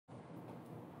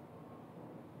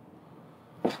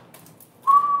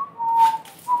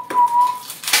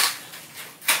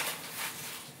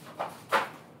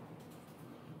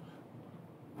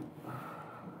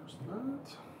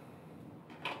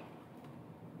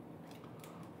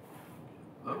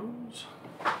those.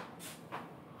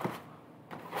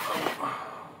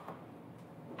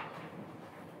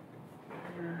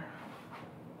 There.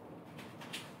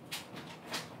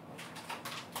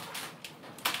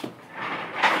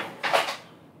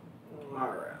 All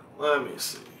right, let me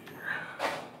see here.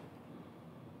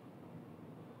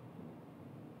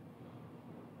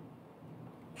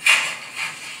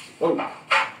 Oh,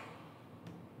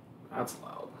 that's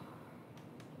loud.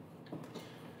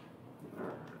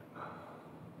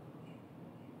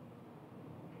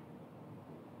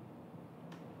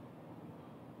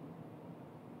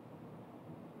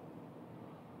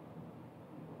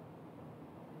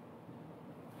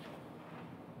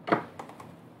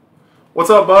 What's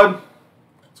up, bud?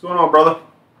 What's going on, brother?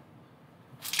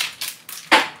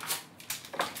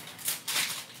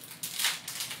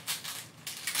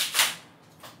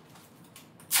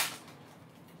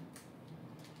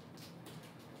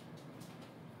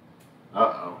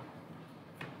 Uh-oh.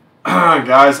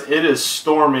 Guys, it is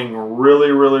storming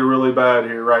really bad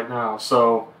here right now.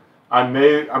 So I'm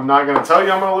not going to tell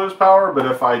you I'm going to lose power, but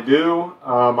if I do,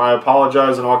 I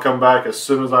apologize and I'll come back as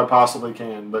soon as I possibly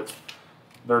can. But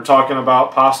they're talking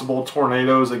about possible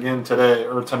tornadoes again today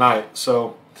or tonight.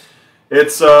 So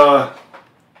it's pretty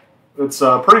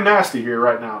nasty here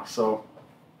right now. So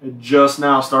it just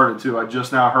now started too. I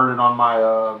just now heard it on my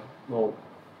little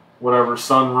whatever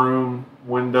sunroom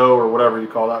window or whatever you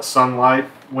call that, sunlight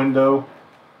window.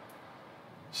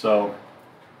 So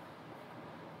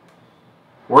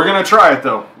we're gonna try it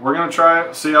though. We're gonna try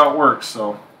it, see how it works.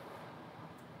 So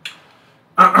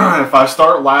if I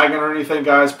start lagging or anything,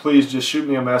 guys, please just shoot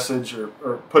me a message or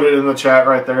put it in the chat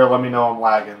right there. Let me know I'm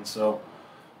lagging. So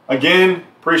again,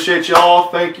 appreciate y'all.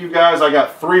 Thank you guys. I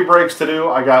got 3 breaks to do.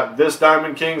 I got this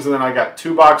Diamond Kings and then I got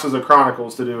 2 boxes of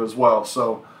Chronicles to do as well.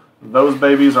 So those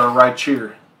babies are right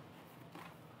here.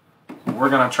 We're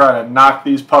going to try to knock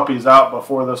these puppies out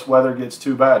before this weather gets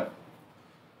too bad.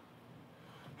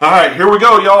 All right, here we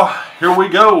go, y'all. Here we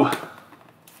go.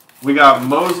 We got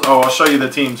Mosley. Oh, I'll show you the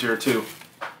teams here, too.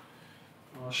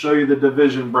 I'll show you the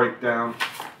division breakdown.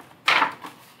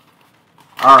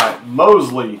 All right,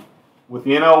 Mosley with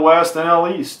the NL West,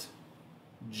 NL East.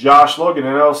 Josh Logan,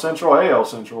 NL Central, AL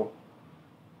Central.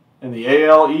 And the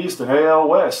AL East and AL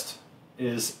West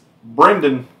is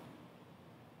Brendan.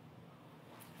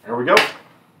 There we go.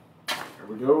 There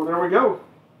we go. There we go.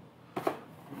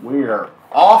 We are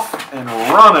off and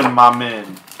running, my men.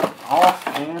 Off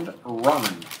and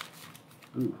running.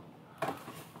 Ooh.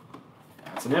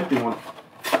 That's an empty one.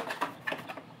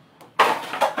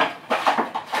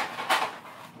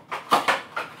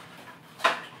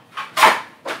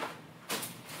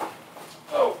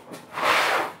 Oh.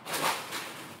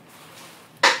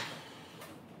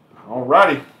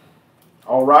 Alrighty.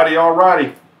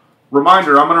 Alrighty.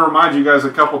 Reminder, I'm going to remind you guys a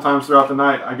couple times throughout the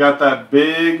night. I got that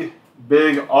big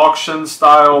auction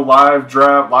style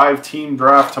live team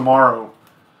draft tomorrow.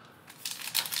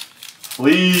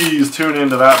 Please tune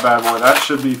into that bad boy. That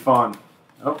should be fun.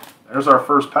 Oh, there's our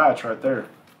first patch right there.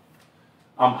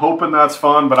 I'm hoping that's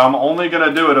fun, but I'm only going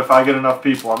to do it if I get enough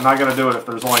people. I'm not going to do it if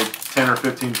there's only 10 or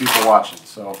 15 people watching.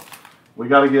 So we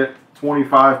got to get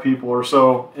 25 people or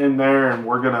so in there, and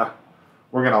we're gonna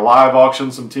live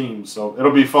auction some teams. So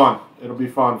it'll be fun. It'll be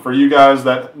fun. For you guys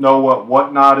that know what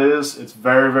Whatnot is, it's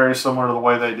very similar to the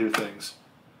way they do things.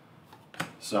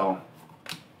 So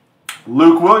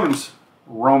Luke Williams,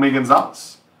 Romy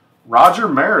Gonzalez, Roger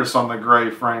Maris on the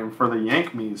gray frame for the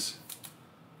Yankees.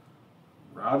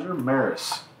 Roger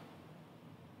Maris.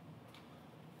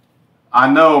 I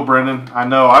know, Brendan. I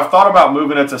know. I've thought about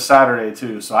moving it to Saturday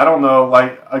too. So I don't know.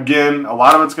 Like, again, a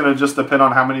lot of it's going to just depend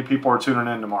on how many people are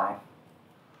tuning in tomorrow.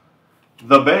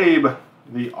 The Babe,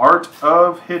 the art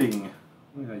of hitting.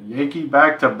 Yankee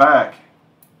back-to-back.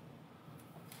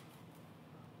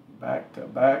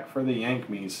 Back-to-back for the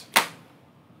Yankees.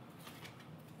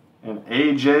 And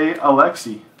A.J.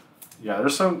 Alexi. Yeah,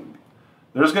 there's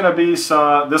going to be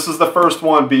some. This is the first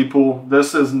one, B-Pool.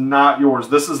 This is not yours.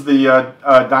 This is the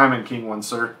Diamond King one,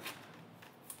 sir.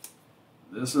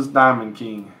 This is Diamond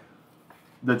King.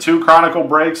 The 2 Chronicle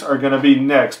breaks are going to be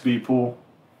next, B-Pool.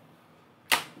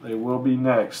 They will be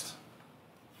next.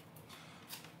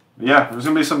 But yeah, there's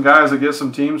going to be some guys that get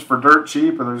some teams for dirt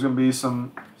cheap, and there's going to be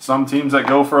some teams that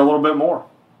go for a little bit more.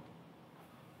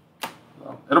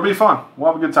 So, it'll be fun.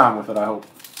 We'll have a good time with it, I hope.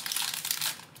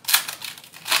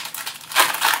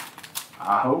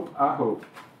 I hope.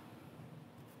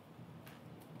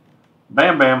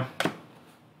 Bam Bam.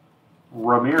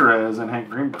 Ramirez and Hank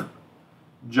Greenberg.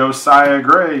 Josiah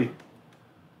Gray.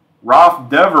 Ralph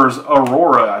Devers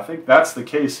Aurora. I think that's the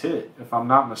case hit, if I'm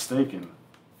not mistaken.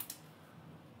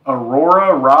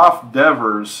 Aurora Roth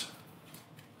Devers.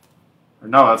 Or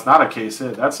no, that's not a case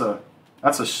hit. That's a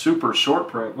super short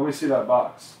print. Let me see that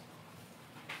box.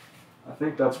 I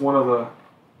think that's one of the...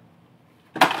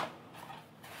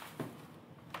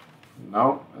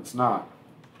 No, it's not.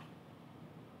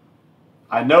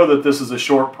 I know that this is a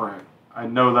short print. I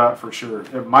know that for sure.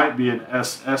 It might be an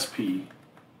SSP.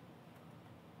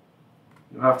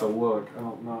 You'll have to look. I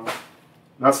don't know.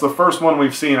 That's the first one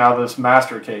we've seen out of this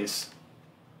Master case.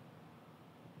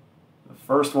 The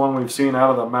first one we've seen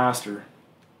out of the Master.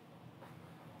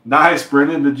 Nice,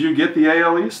 Brendan. Did you get the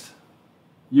AL East?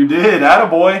 You did.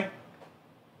 Attaboy.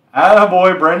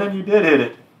 Attaboy, Brendan. You did hit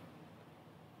it.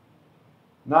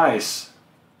 Nice.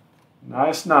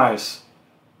 Nice, nice.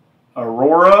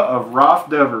 Aurora of Roth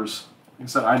Devers. Like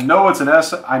I said, I know it's an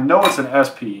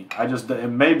SP. It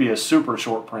may be a super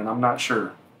short print. I'm not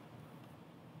sure.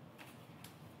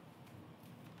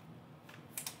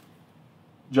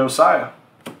 Josiah.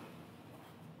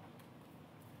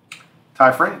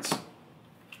 Ty France.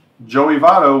 Joey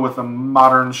Votto with a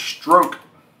modern stroke.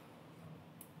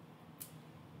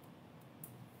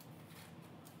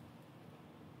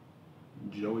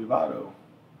 Joey Votto.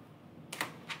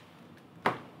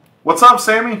 What's up,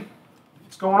 Sammy?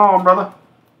 What's going on, brother?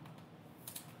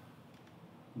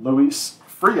 Luis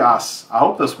Frias. I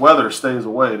hope this weather stays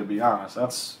away, to be honest.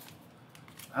 That's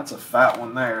a fat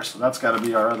one there, so that's got to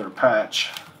be our other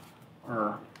patch.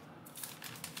 Or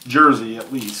jersey,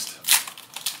 at least.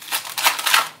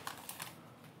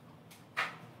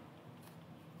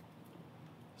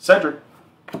 Cedric.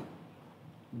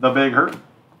 The Big Hurt.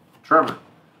 Trevor.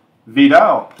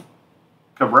 Vidal.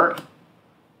 Cabrera.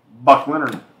 Buck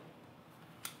Leonard.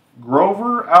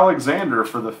 Grover Alexander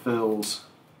for the Phils.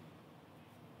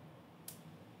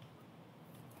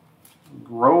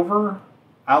 Grover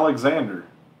Alexander.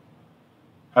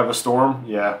 Have a storm?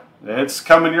 Yeah. It's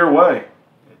coming your way.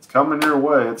 It's coming your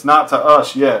way. It's not to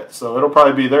us yet, so it'll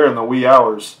probably be there in the wee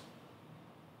hours.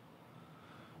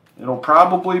 It'll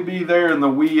probably be there in the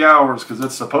wee hours because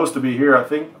it's supposed to be here. I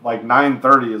think like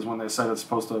 9:30 is when they said it's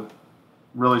supposed to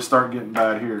really start getting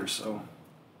bad here. So,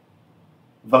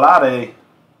 Vlade.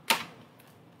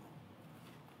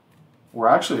 Or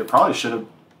actually, it probably should have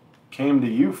came to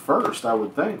you first, I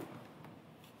would think.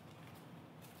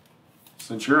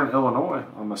 Since you're in Illinois,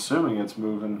 I'm assuming it's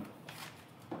moving.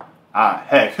 Ah,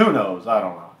 heck, who knows? I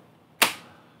don't know.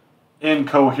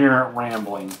 Incoherent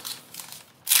rambling.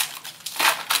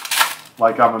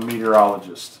 Like I'm a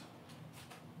meteorologist.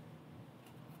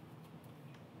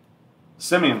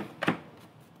 Simeon.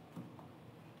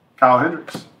 Kyle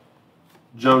Hendricks.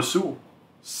 Joe Sewell.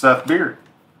 Seth Beard.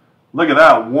 Look at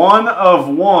that. 1 of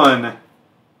 1.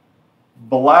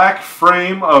 Black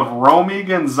frame of Romy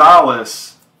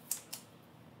Gonzalez.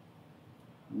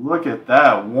 Look at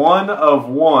that. 1 of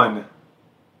 1.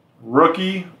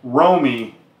 Rookie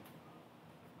Romy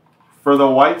for the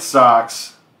White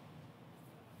Sox.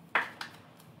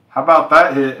 How about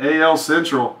that hit? AL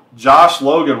Central. Josh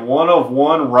Logan. 1 of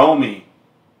 1 Romy.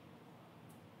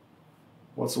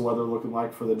 What's the weather looking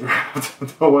like for the draft?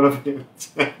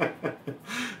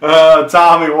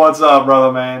 Tommy, what's up,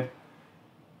 brother, man?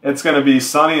 It's going to be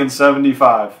sunny and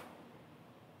 75.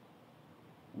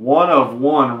 1 of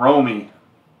 1 Romy.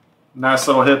 Nice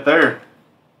little hit there.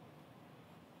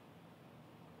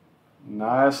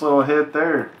 Nice little hit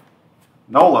there.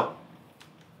 Nola.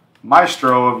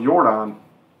 Maestro of Jordan.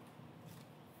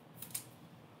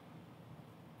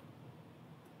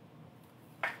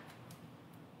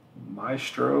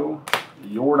 Maestro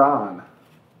Jordan.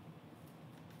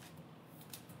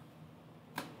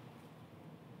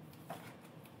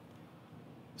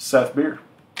 Seth Beer.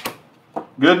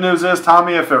 Good news is,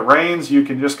 Tommy, if it rains, you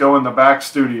can just go in the back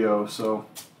studio. So,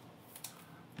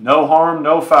 no harm,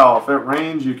 no foul. If it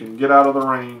rains, you can get out of the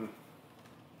rain.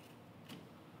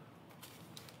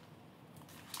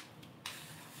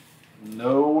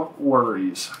 No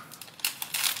worries.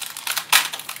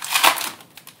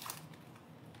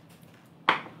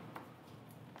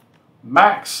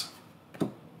 Max.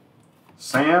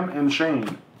 Sam and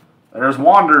Shane. There's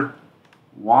Wander.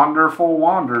 Wonderful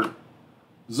Wander.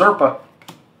 Zerpa.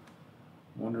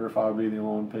 Wonder if I'll be the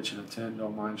only one pitching a tent.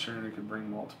 Don't mind sharing. It could bring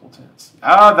multiple tents.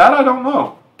 That I don't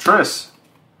know. Tris.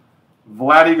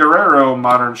 Vladdy Guerrero,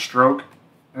 modern stroke.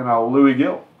 And a Louis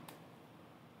Gill.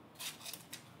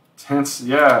 Tents,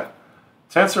 yeah.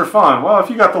 Tents are fun. Well, if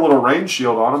you got the little rain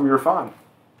shield on them, you're fine.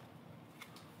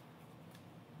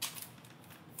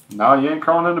 No, you ain't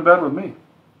crawling into bed with me.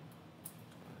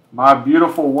 My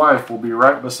beautiful wife will be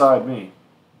right beside me.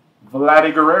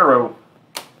 Vladdy Guerrero.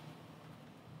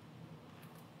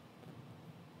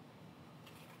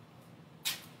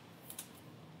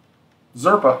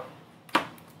 Zerpa.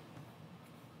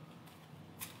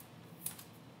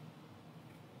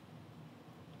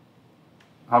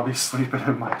 I'll be sleeping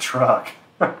in my truck.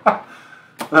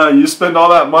 You spend all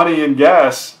that money in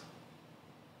gas.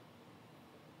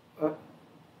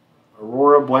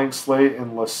 Aurora, Blank Slate,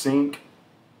 and LaSync.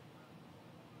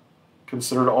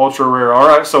 Considered ultra rare. All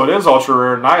right, so it is ultra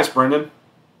rare. Nice, Brendan.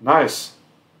 Nice.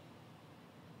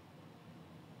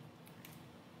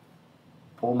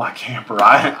 Pull my camper.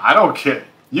 I don't care.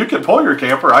 You can pull your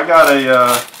camper. I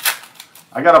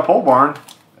got a pole barn.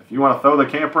 If you want to throw the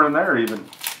camper in there, even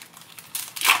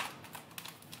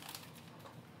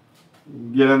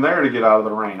get in there to get out of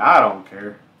the rain. I don't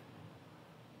care.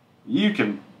 You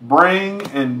can bring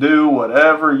and do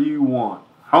whatever you want.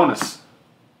 Honus,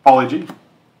 Paulie G,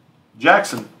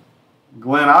 Jackson,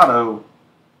 Glenn Otto,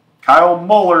 Kyle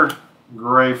Muller,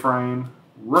 gray frame,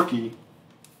 rookie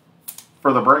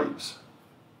for the Braves.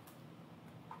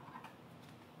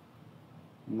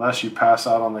 Unless you pass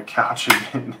out on the couch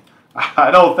again.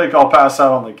 I don't think I'll pass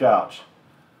out on the couch.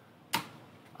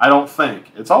 I don't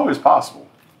think. It's always possible.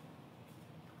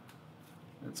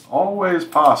 It's always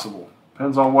possible.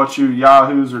 Depends on what you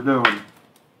yahoos are doing.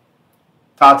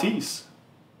 Tatis.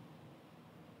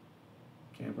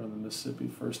 Camper in the Mississippi,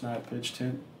 first night pitch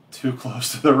tent. Too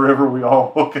close to the river, we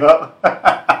all woke up.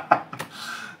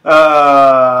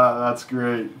 That's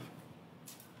great.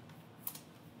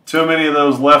 Too many of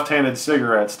those left-handed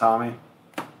cigarettes, Tommy.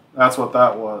 That's what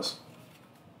that was.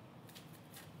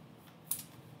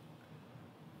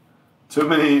 Too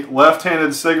many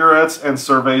left-handed cigarettes and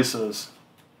cervezas.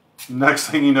 Next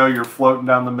thing you know, you're floating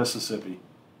down the Mississippi.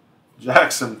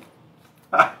 Jackson.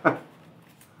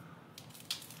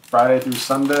 Friday through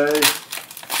Sunday.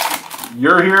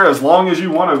 You're here as long as you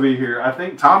want to be here. I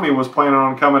think Tommy was planning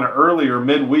on coming earlier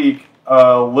midweek.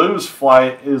 Lou's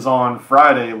flight is on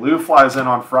Friday. Lou flies in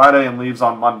on Friday and leaves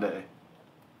on Monday.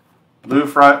 Lou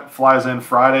flies in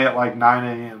Friday at like 9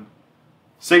 a.m.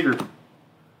 Seeger.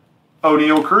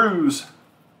 O'Neal Cruz.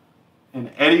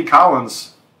 And Eddie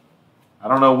Collins. I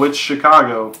don't know which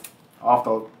Chicago. I'll have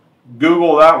to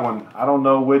Google that one. I don't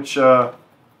know which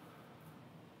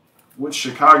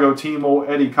Chicago team old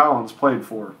Eddie Collins played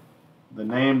for. The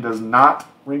name does not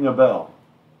ring a bell.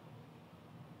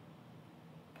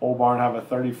 Pole barn have a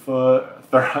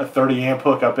 30 amp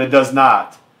hookup. It does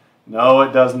not. No,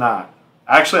 it does not.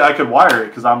 Actually, I could wire it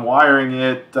because I'm wiring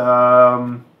it.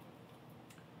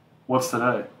 What's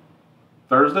today?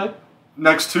 Thursday?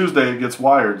 Next Tuesday it gets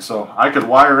wired, so I could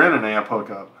wire in an amp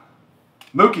hookup.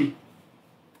 Mookie.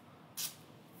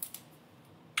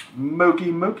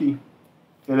 Mookie.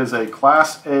 It is a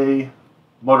Class A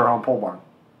motorhome pole barn.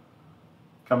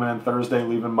 Coming in Thursday,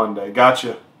 leaving Monday.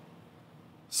 Gotcha.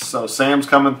 So Sam's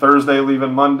coming Thursday,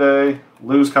 leaving Monday.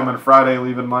 Lou's coming Friday,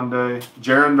 leaving Monday.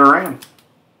 Jaron Duran.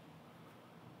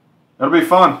 It'll be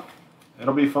fun.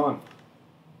 It'll be fun.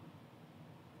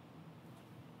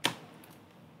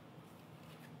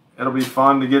 It'll be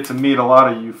fun to get to meet a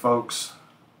lot of you folks.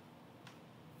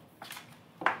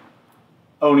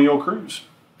 O'Neal Cruz.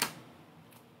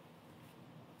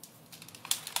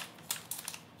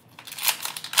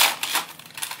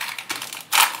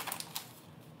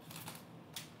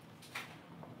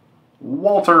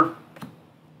 Walter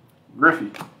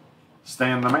Griffey,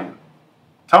 Stan the Man.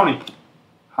 Tony,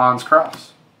 Hans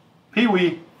Kraus.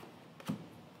 Pee-wee,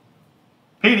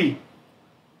 Petey,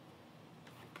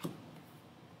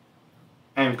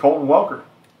 and Colton Welker.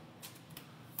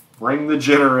 Bring the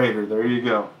generator. There you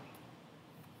go.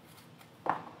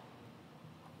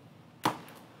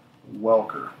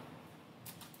 Welker.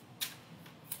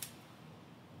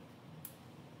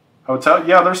 Hotel?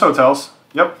 Yeah, there's hotels.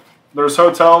 Yep. There's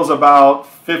hotels about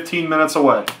 15 minutes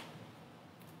away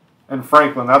in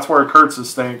Franklin. That's where Kurtz is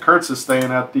staying. Kurtz is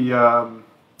staying at the, I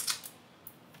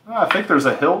think there's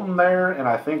a Hilton there, and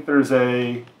I think there's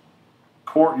a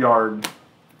Courtyard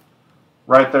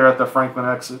right there at the Franklin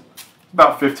exit.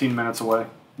 About 15 minutes away.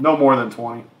 No more than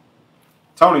 20.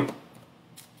 Tony.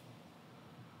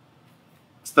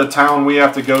 It's the town we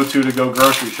have to go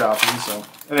grocery shopping, so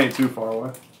it ain't too far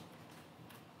away.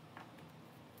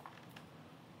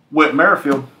 Whit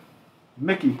Merrifield,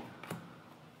 Mickey,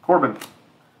 Corbin,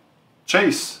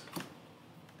 Chase.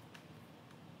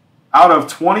 Out of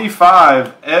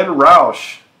 25, Ed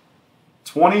Roush.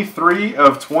 23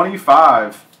 of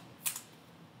 25,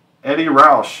 Eddie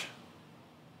Roush.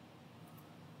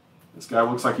 This guy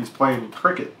looks like he's playing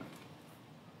cricket.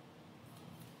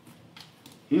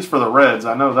 He's for the Reds,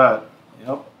 I know that.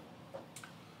 Yep.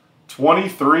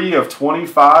 23 of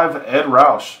 25, Ed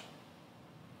Roush.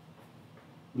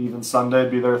 Leaving Sunday,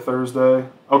 be there Thursday.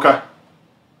 Okay.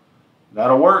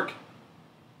 That'll work.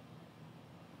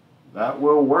 That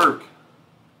will work.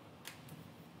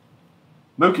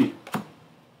 Mookie.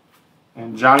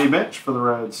 And Johnny Bench for the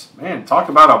Reds. Man, talk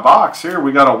about a box here.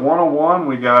 We got a 101.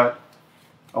 We got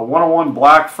a 101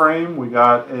 black frame. We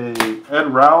got a Ed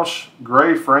Roush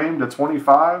gray frame to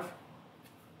 25.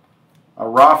 A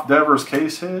Ralph Devers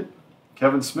case hit.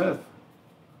 Kevin Smith.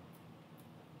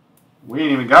 We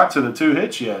ain't even got to the 2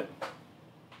 hits yet.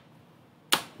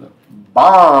 The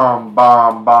bomb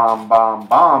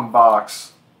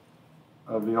box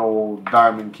of the old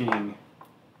Diamond King.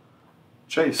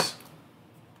 Chase.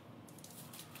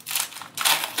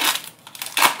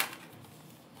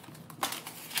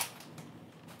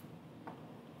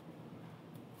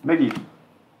 Miggy.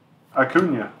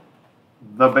 Acuna.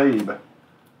 The Babe.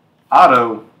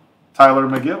 Otto. Tyler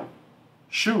McGill.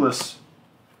 Shoeless.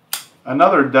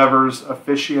 Another Devers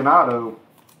aficionado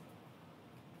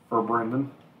for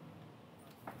Brendan.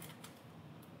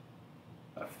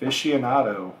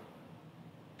 Aficionado.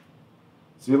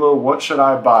 Zelo, what should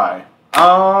I buy?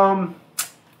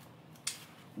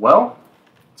 Well,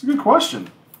 it's a good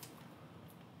question.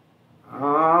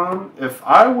 If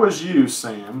I was you,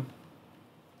 Sam,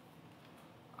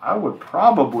 I would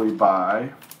probably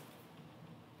buy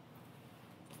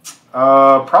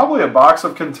probably a box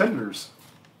of Contenders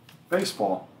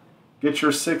baseball. Get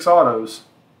your 6 autos.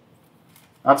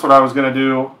 That's what I was going to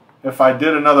do if I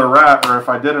did another if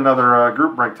I did another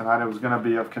group break tonight. It was going to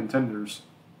be of Contenders.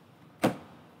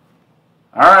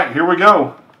 All right, here we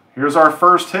go. Here's our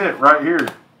first hit right here.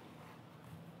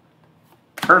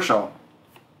 Kershaw,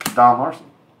 Don Larson,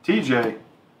 TJ.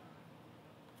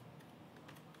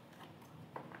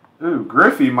 Ooh,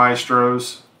 Griffey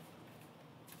Maestros.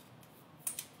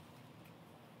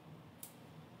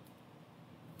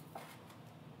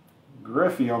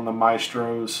 Griffey on the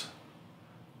Maestros.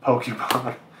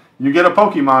 Pokemon. You get a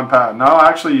Pokemon pack. No,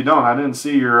 actually you don't. I didn't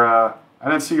see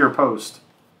your post.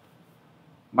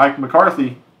 Mike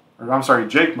McCarthy, or I'm sorry,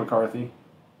 Jake McCarthy.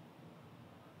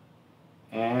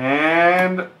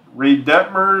 And Reed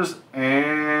Detmers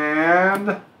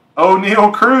and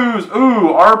O'Neal Cruz. Ooh,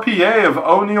 RPA of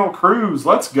O'Neal Cruz.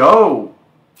 Let's go.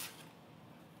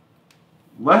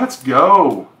 Let's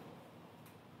go.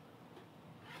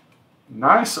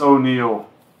 Nice, O'Neal.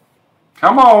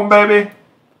 Come on, baby.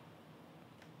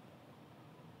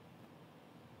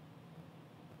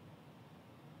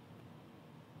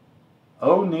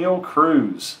 O'Neal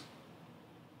Cruz.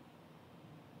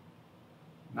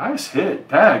 Nice hit.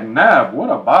 Dag nab. What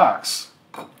a box.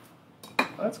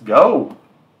 Let's go.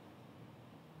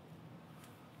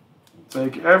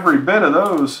 Take every bit of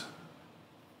those.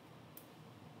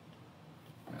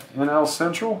 NL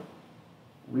Central.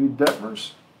 Reed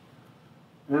Detmers.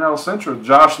 NL Central.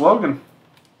 Josh Logan.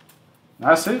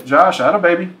 Nice hit, Josh. Atta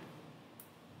baby.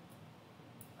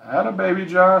 Atta baby,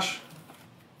 Josh.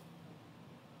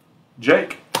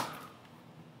 Jake.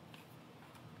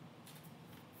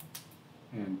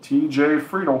 And TJ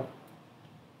Friedel.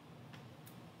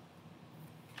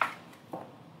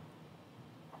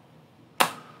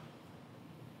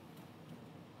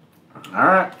 All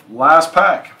right, last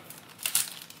pack.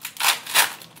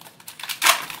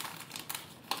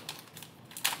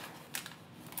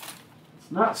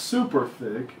 It's not super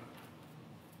thick.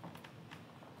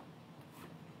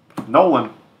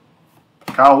 Nolan,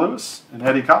 Kyle Lewis, and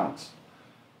Eddie Collins.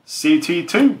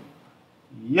 CT2,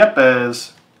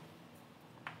 Yepes,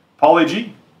 Paulie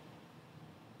G.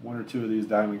 1 or 2 of these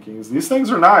Diamond Kings. These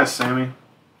things are nice, Sammy.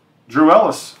 Drew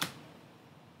Ellis.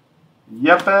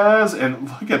 Yepes, and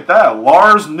look at that.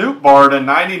 Lars Nootbaar to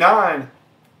 99.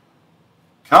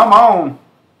 Come on.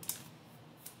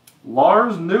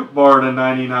 Lars Nootbaar to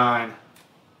 99.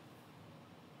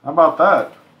 How about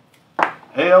that?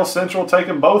 AL Central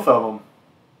taking both of them.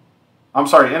 I'm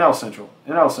sorry, NL Central.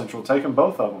 NL Central taking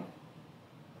both of them.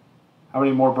 How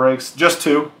many more breaks? Just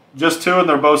 2. Just 2, and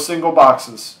they're both single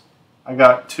boxes. I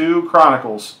got 2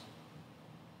 Chronicles.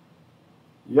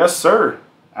 Yes, sir.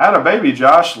 Atta baby,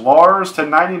 Josh. Lars to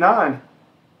 99.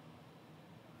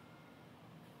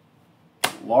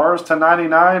 Lars to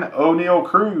 99. O'Neal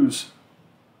Cruz.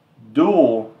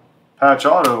 Dual patch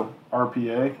auto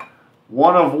RPA.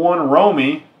 1 of 1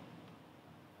 Romy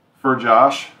for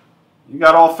Josh. You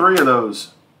got all 3 of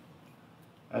those.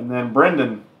 And then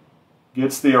Brendan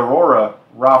gets the Aurora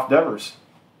Ralph Devers.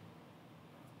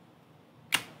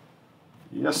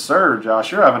 Yes, sir,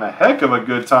 Josh. You're having a heck of a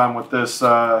good time with this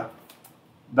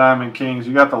Diamond Kings.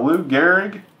 You got the Lou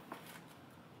Gehrig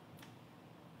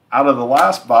out of the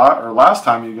last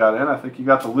time you got in. I think you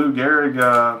got the Lou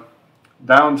Gehrig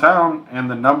downtown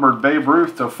and the numbered Babe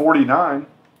Ruth to 49.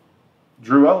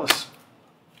 Drew Ellis.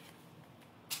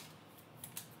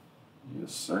 Yes,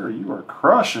 Yes, sir. You are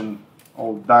crushing,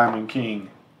 old Diamond King.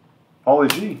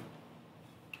 Paulie G.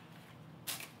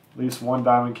 At least one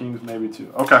Diamond Kings, maybe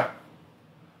two. Okay.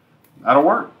 That'll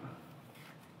work.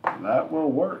 That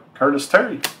will work. Curtis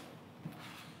Terry.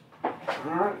 All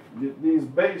right. Get these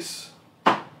base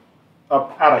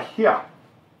up out of here.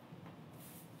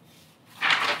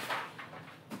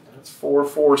 That's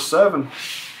 447.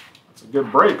 That's a good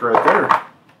break right there.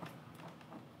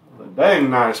 A dang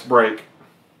nice break.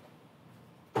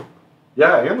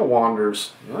 Yeah, and the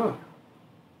Wanderers. Yeah.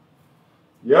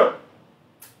 Yep.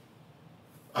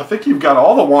 I think you've got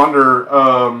all the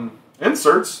Wander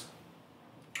inserts.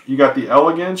 You got the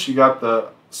Elegance. You got the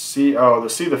See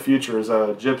the Future is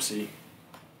a Gypsy.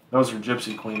 Those are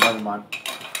Gypsy Queen. Never mind.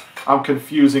 I'm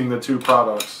confusing the two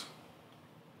products.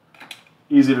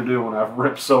 Easy to do when I've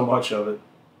ripped so much of it.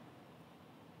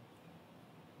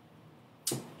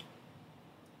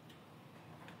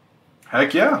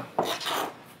 Heck yeah.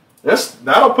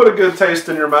 That'll put a good taste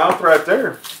in your mouth right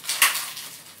there.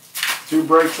 Two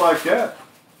breaks like that.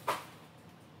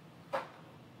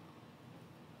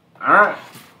 Alright.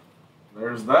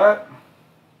 There's that.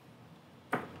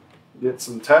 Get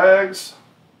some tags.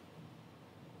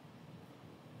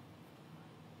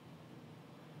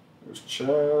 There's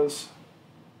Chaz.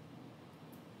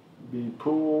 B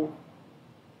Pool.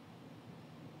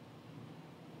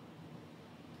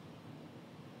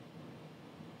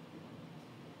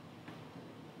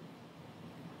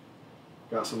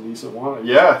 Got some decent one.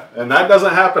 Yeah, and that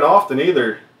doesn't happen often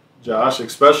either, Josh,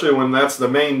 especially when that's the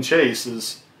main chase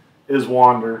is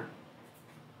Wander.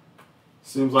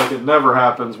 Seems like it never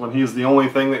happens when he's the only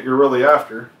thing that you're really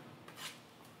after.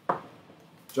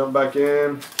 Jump back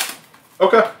in.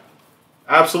 Okay.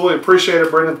 Absolutely appreciate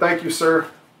it, Brendan. Thank you, sir.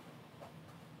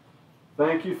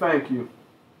 Thank you, thank you.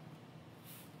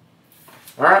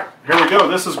 All right, here we go.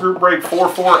 This is group break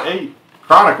 448.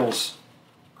 Chronicles.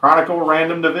 Chronicle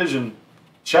Random Division.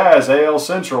 Chaz, AL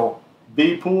Central.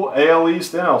 B Pool, AL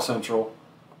East, NL Central.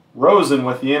 Rosen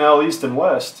with the NL East and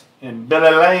West. And Billy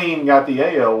Lane got the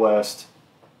AL West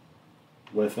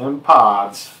with them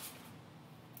pods.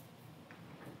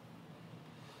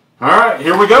 All right,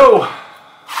 here we go.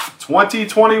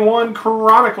 2021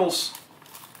 Chronicles.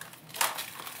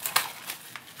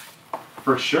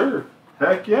 For sure.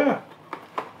 Heck yeah.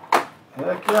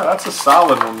 Heck yeah, that's a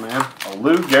solid one, man. A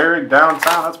Lou Gehrig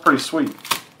downtown, that's pretty sweet.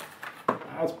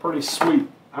 That's pretty sweet.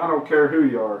 I don't care who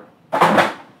you are.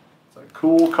 It's a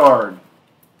cool card.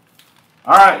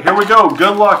 All right, here we go.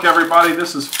 Good luck, everybody.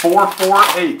 This is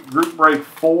 448. Group break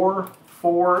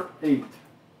 448.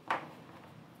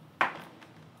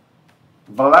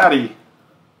 Vladdy.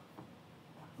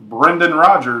 Brendan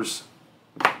Rogers.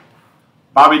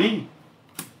 Bobby D.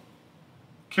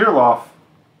 Kirilloff.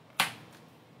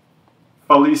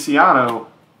 Feliciano.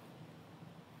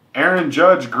 Aaron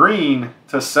Judge Green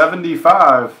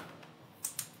 /75.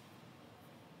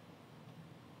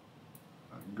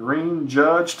 Green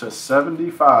Judge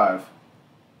 /75.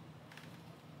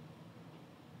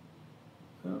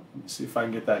 Let me see if I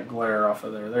can get that glare off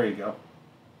of there. There you go.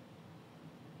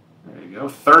 There you go.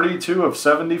 32 of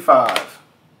 75.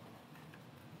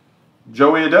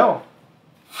 Joey Adele.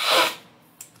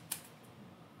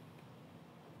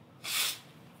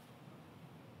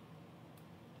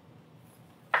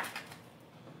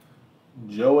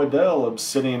 Joe Adele,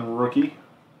 Obsidian rookie.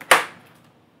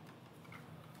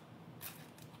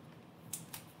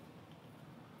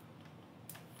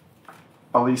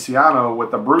 Feliciano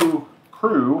with the Brew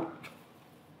Crew.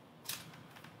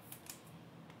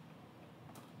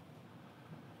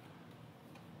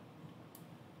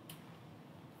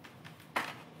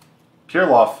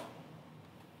 Kirilloff.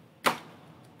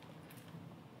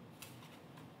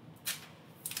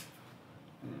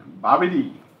 And Bobby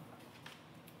D.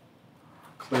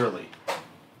 Clearly.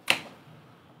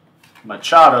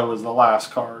 Machado is the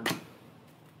last card.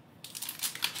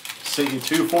 City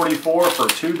 244 for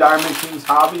 2 Diamond Kings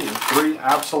Hobby and 3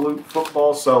 Absolute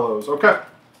Football Solos. Okay.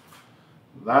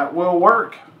 That will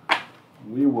work.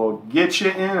 We will get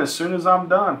you in as soon as I'm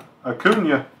done.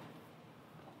 Acuna.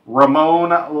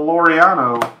 Ramon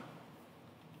Laureano.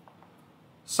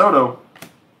 Soto.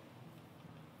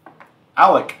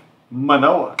 Alec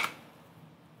Manoah.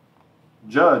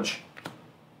 Judge.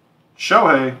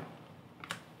 Shohei.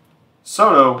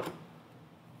 Soto.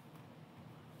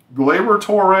 Gleyber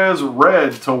Torres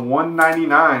red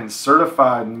 /199.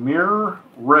 Certified mirror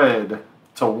red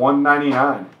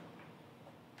 /199.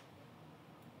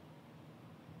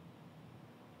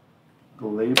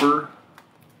 Gleyber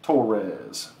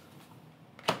Torres.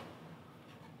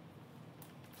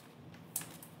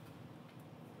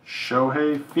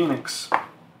 Shohei Phoenix.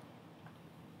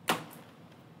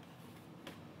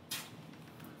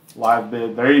 Live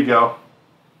bid. There you go.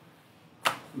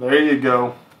 There you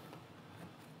go.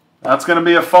 That's going to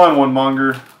be a fun one,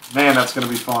 Munger. Man, that's going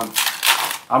to be fun.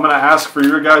 I'm going to ask for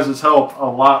your guys' help a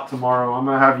lot tomorrow. I'm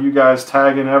going to have you guys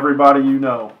tagging everybody you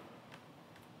know.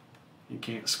 You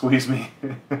can't squeeze me.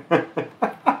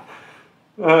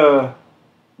 That's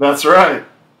right.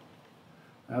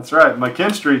 That's right.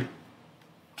 McKinstry.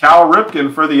 Cal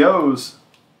Ripken for the O's.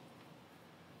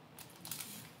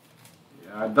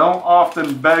 Yeah, I don't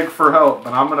often beg for help,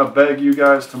 but I'm going to beg you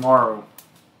guys tomorrow.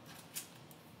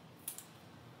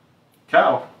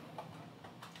 Cal.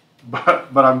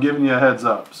 But I'm giving you a heads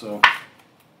up, so.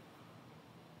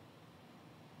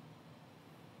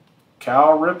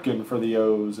 Cal Ripken for the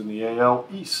O's in the AL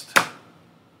East.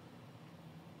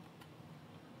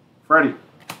 Freddie.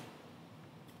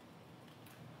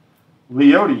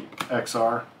 Leote,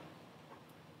 XR.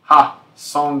 Ha,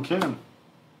 Song Kim.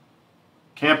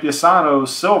 Campiasano,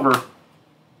 Silver.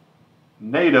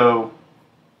 NATO,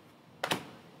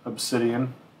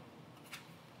 Obsidian.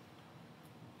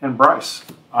 And Bryce.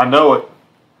 I know it.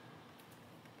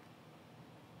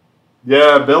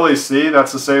 Yeah, Billy, see,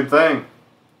 that's the same thing.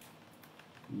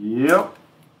 Yep.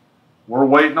 We're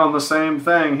waiting on the same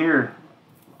thing here.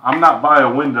 I'm not by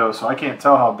a window, so I can't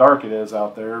tell how dark it is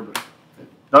out there, but it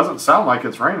doesn't sound like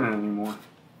it's raining anymore.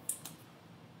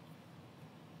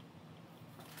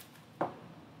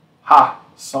 Ha!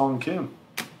 Song Kim.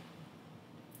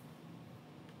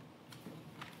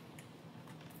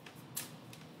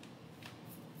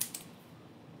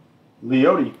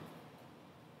 Leote.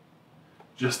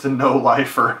 Just a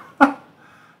no-lifer.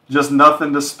 Just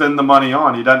nothing to spend the money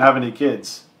on. He doesn't have any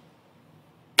kids.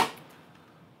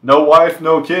 No wife,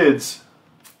 no kids.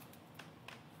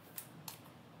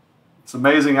 It's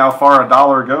amazing how far a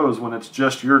dollar goes when it's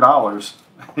just your dollars.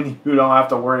 And you don't have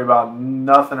to worry about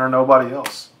nothing or nobody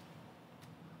else.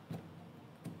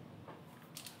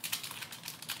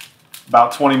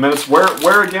 About 20 minutes.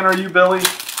 Where again are you, Billy?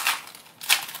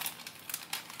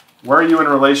 Where are you in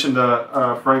relation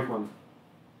to Franklin?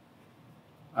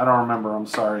 I don't remember. I'm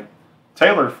sorry.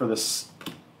 Taylor for this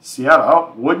Seattle.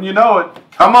 Oh, wouldn't you know it?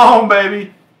 Come on,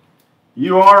 baby.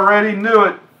 You already knew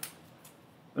it.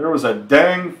 There was a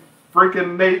dang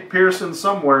freaking Nate Pearson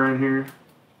somewhere in here.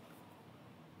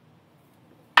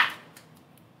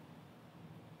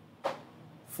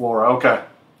 Flora. Okay.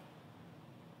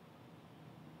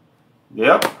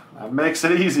 Yep. That makes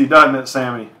it easy, doesn't it,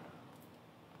 Sammy?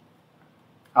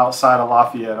 Outside of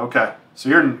Lafayette. Okay. So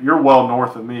you're well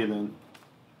north of me then.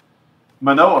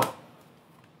 Manoa.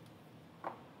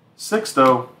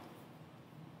 Sixto.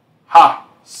 Ha.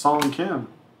 Song Kim.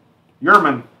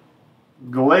 Yerman.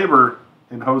 Glaber.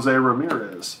 And Jose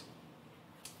Ramirez.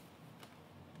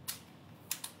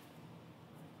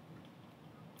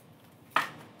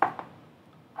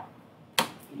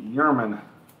 Yerman.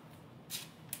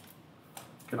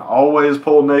 Can always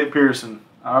pull Nate Pearson.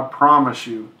 I promise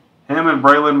you. Him and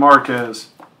Braylon Marquez.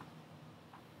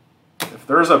 If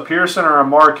there's a Pearson or a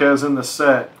Marquez in the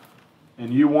set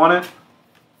and you want it,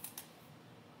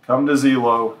 come to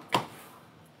Zelo.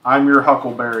 I'm your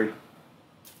Huckleberry.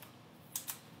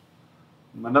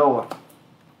 Manoa.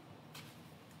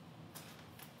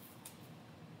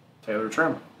 Taylor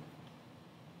Trim.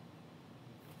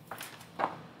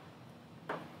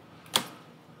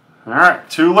 All right,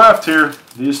 2 left here.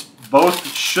 These both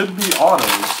should be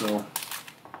autos, so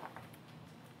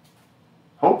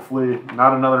hopefully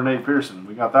not another Nate Pearson.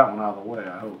 We got that one out of the way,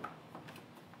 I hope.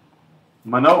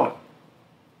 Manoa.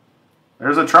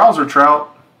 There's a trouser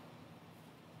trout.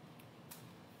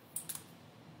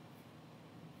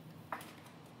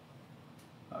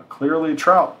 Clearly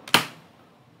Trout.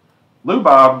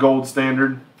 Lubob gold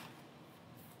standard.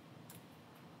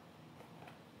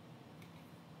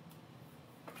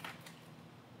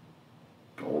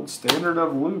 Gold standard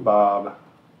of Lubob.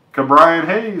 Cabrian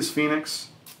Hayes, Phoenix.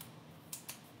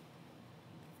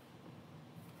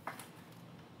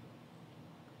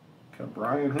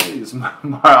 Cabrian Hayes.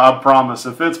 I promise,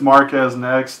 if it's Marquez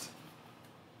next.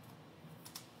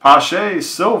 Pache,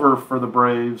 silver for the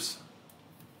Braves.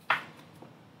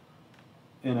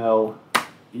 NL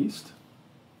East.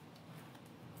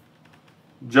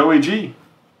 Joey G.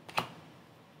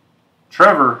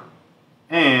 Trevor.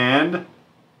 And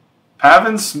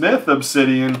Pavin Smith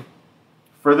Obsidian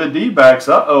for the D-backs.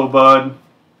 Uh-oh, Bud.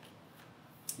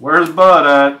 Where's Bud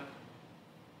at?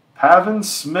 Pavin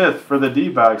Smith for the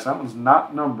D-backs. That one's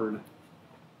not numbered.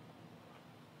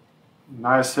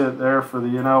 Nice hit there for the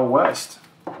NL West.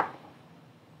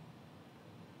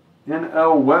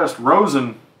 NL West.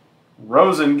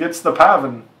 Rosen gets the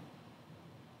Pavin.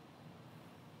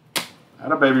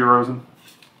 Atta baby Rosen.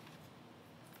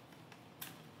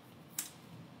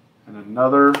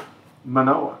 another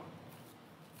Manoah.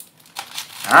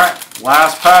 All right,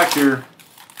 last pack here.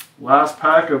 Last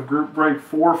pack of group break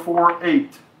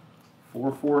 448.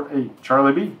 448.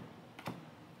 Charlie B.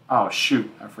 Oh,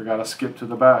 shoot. I forgot to skip to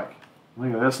the back.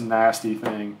 Look at this nasty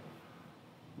thing.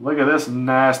 Look at this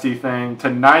nasty thing. To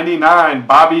 99,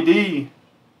 Bobby D.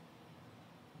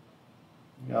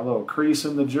 Got a little crease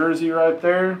in the jersey right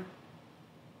there.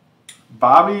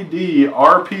 Bobby D,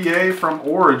 RPA from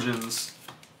Origins.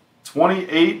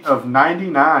 28 of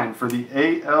 99 for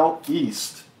the AL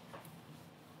East.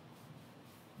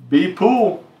 B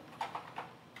Pool.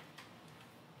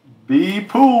 B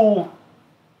Pool.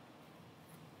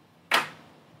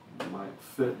 Might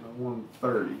fit in the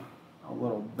 130 a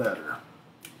little better.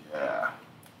 Yeah.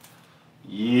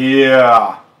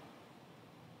 Yeah.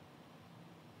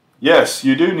 Yes,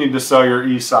 you do need to sell your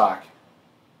e-sock.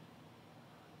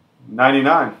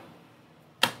 99.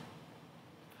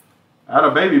 Out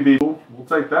of baby people. We'll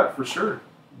take that for sure.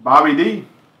 Bobby D.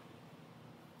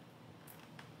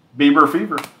 Bieber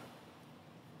Fever.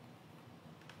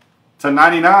 To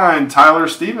 99, Tyler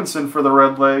Stevenson for the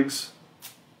Red Legs.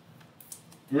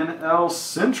 NL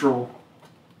Central.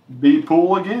 B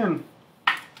Pool again.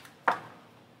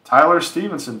 Tyler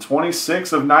Stevenson,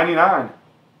 26 of 99.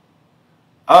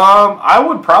 I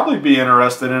would probably be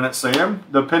interested in it, Sam,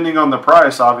 depending on the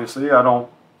price, obviously. I don't,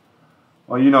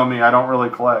 well, you know me, I don't really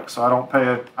collect, so I don't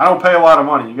pay a lot of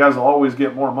money. You guys will always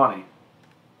get more money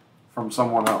from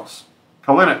someone else.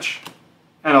 Kalinich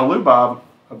and a Lubob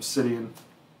Obsidian.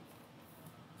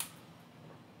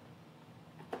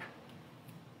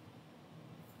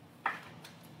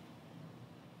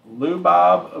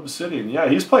 Lubob Obsidian. Yeah,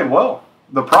 he's played well.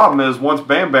 The problem is once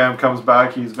Bam Bam comes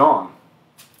back, he's gone.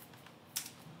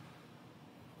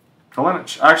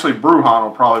 Kalinich. Actually, Bruhan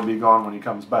will probably be gone when he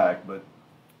comes back, but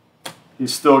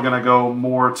he's still going to go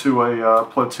more to a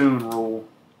platoon rule.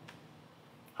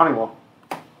 Honeywell.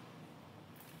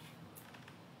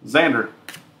 Xander.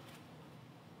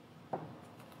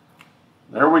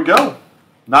 There we go.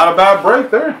 Not a bad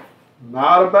break there.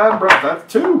 Not a bad break.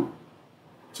 That's two.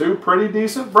 Two pretty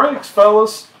decent breaks,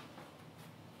 fellas.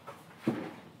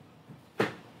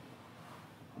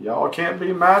 Y'all can't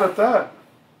be mad at that.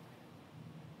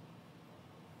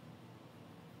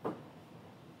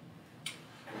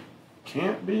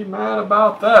 Can't be mad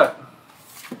about that.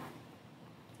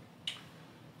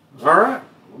 All right,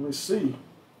 let me see.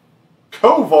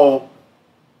 Koval.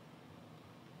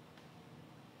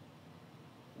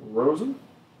 Rosen.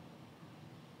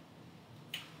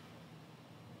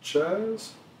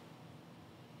 Chaz.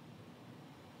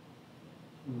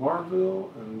 Marville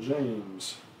and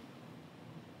James.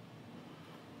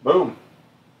 Boom.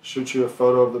 Shoot you a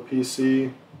photo of the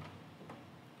PC.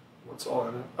 What's all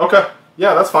in it? Okay.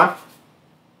 Yeah, that's fine.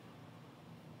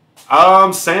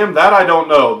 Sam, that I don't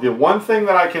know. The one thing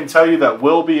that I can tell you that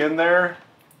will be in there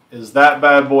is that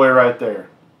bad boy right there.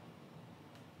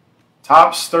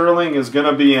 Top Sterling is going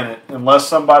to be in it unless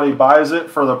somebody buys it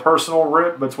for the personal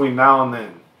rip between now and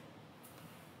then.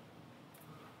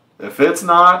 If it's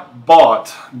not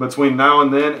bought between now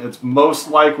and then, it's most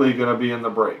likely going to be in the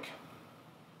break.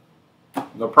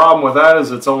 The problem with that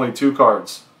is it's only 2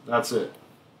 cards. That's it.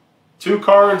 2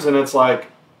 cards and it's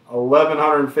like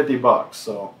 $1,150,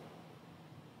 so.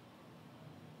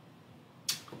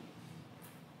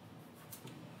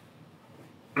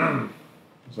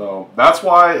 So that's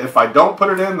why, if I don't put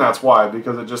it in, that's why,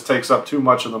 because it just takes up too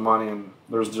much of the money and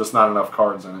there's just not enough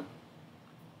cards in it.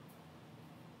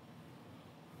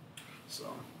 So,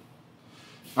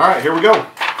 all right, here we go.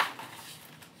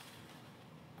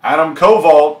 Adam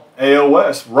Koval, AL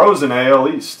West. Rosen, AL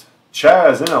East.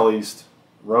 Chaz, NL East.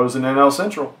 Rosen, NL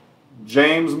Central.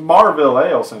 James Marville,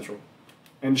 AL Central.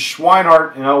 And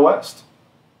Schweinhart, NL West.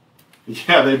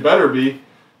 Yeah, they better be.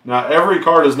 Now, every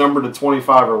card is numbered to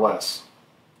 25 or less.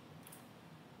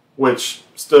 Which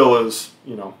still is,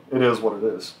 you know, it is what it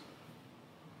is.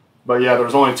 But yeah,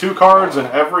 there's only 2 cards, and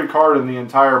every card in the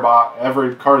entire box,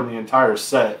 every card in the entire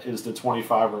set is to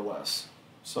 25 or less.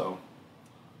 So,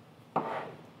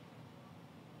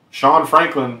 Sean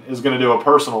Franklin is going to do a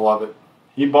personal of it.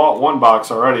 He bought 1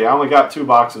 box already. I only got 2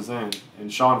 boxes in,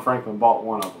 and Sean Franklin bought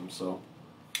 1 of them. So,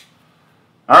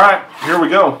 all right, here we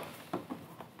go.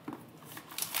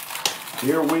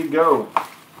 Here we go.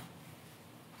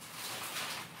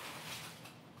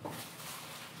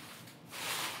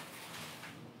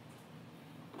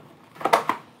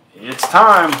 It's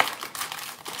time.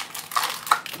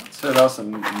 Let's hit us a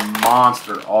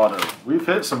monster auto. We've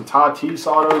hit some Tatis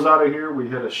autos out of here. We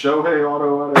hit a Shohei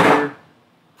auto out of here.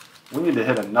 We need to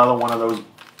hit another one of those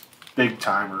big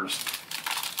timers.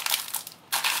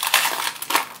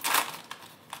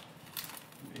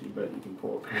 bet you can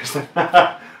pull a Pearson.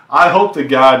 I hope to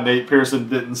God Nate Pearson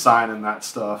didn't sign in that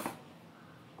stuff.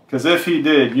 Because if he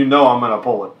did, you know I'm going to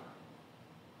pull it.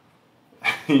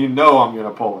 You know I'm going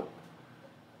to pull it.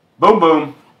 Boom,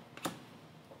 boom.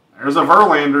 There's a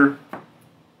Verlander.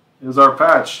 Here's our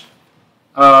patch.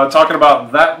 Talking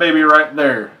about that baby right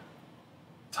there.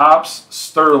 Topps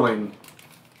Sterling,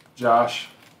 Josh.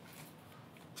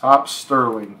 Topps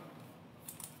Sterling.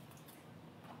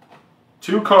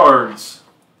 2 cards.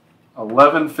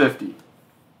 $11.50.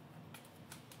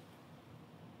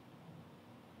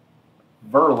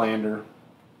 Verlander.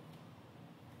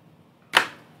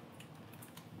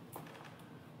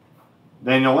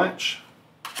 Daniel Lynch.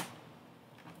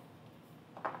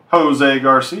 Jose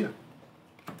Garcia.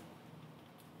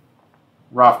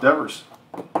 Ralph Devers.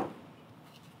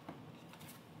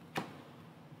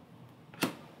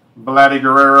 Vladdy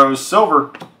Guerrero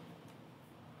Silver.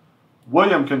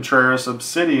 William Contreras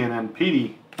Obsidian, and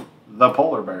Petey the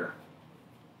Polar Bear.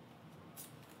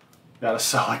 Gotta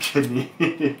sell a kidney.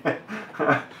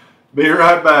 Be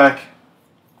right back.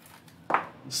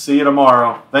 See you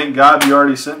tomorrow. Thank God you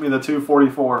already sent me the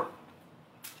 244.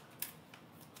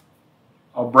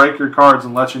 I'll break your cards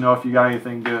and let you know if you got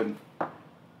anything good.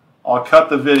 I'll cut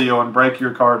the video and break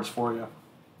your cards for you.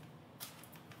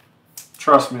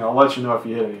 Trust me, I'll let you know if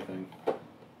you hit anything.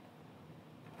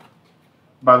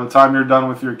 By the time you're done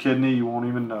with your kidney, you won't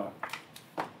even know.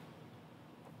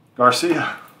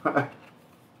 Garcia.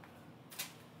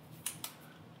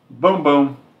 Boom,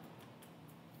 boom.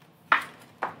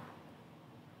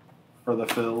 For the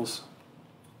Phils.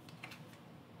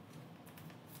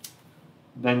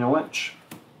 Daniel Lynch.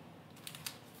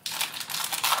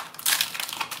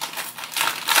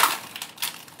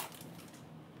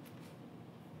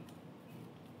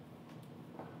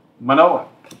 Manoah.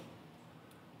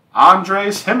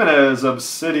 Andres Jimenez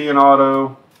Obsidian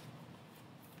Auto.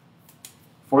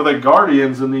 For the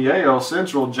Guardians in the AL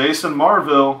Central, Jason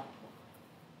Marville.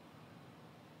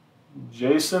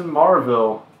 Jason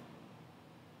Marville.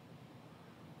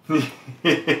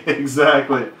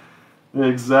 Exactly.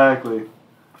 Exactly.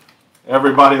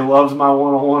 Everybody loves my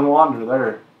 101 Wander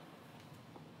there.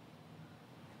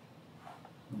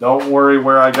 Don't worry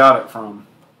where I got it from.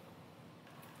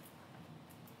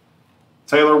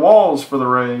 Taylor Walls for the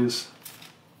Rays.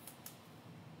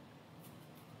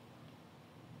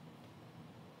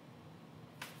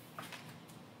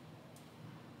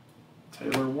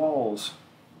 Taylor Walls.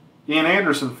 Ian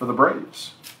Anderson for the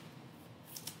Braves.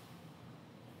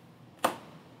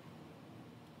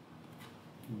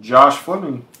 Josh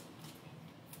Fleming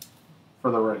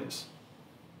for the Rays.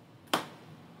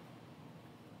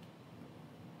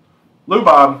 Lou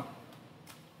Bob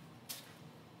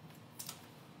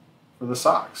for the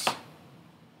Sox.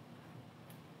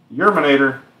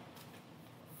 Yerminator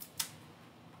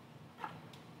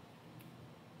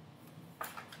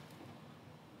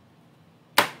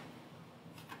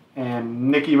and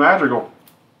Nicky Madrigal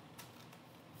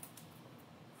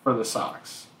for the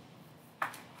Sox.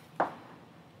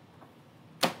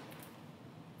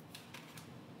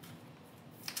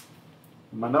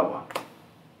 Manoah.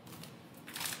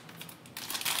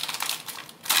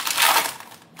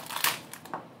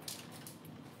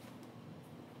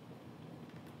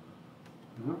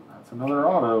 That's another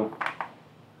auto.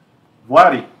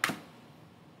 Vladdy.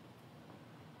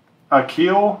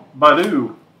 Akil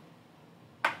Badu.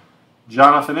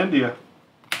 Jonathan India.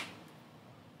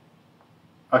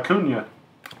 Acuna.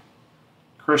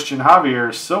 Christian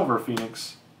Javier Silver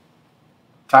Phoenix.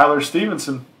 Tyler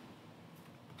Stevenson.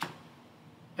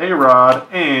 A-Rod,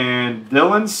 and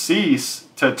Dylan Cease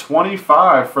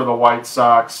 /25 for the White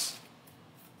Sox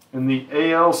in the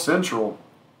AL Central.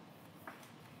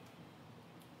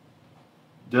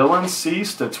 Dylan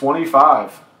Cease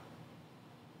 /25.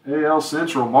 AL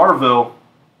Central. Marville.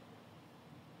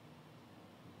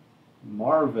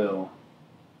 Marville.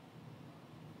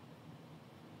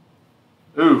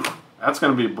 Ooh, that's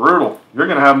going to be brutal. You're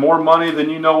going to have more money than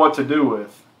you know what to do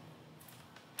with.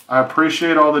 I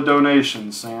appreciate all the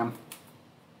donations, Sam,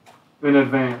 in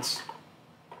advance.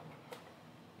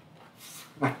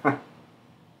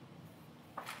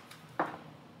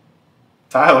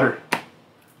 Tyler.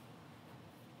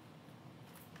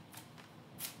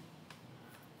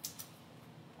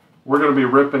 We're going to be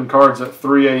ripping cards at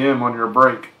 3 a.m. on your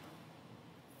break.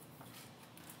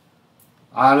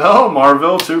 I know,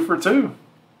 Marville, 2 for 2.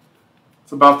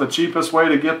 It's about the cheapest way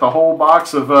to get the whole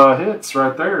box of hits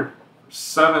right there.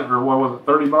 7 or what was it,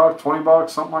 30 bucks, 20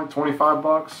 bucks, something like 25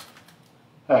 bucks.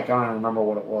 Heck, I don't even remember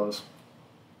what it was.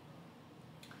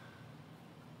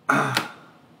 I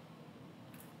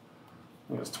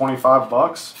think it was 25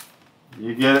 bucks.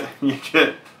 You get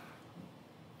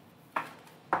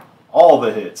All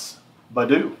the hits.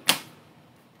 Badu.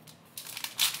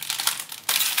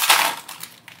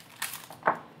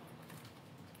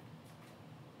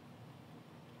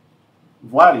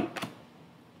 Vladdy.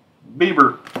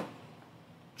 Bieber.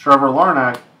 Trevor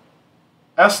Larnach.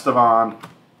 Estevan.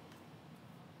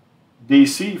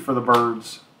 DC for the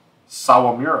Birds.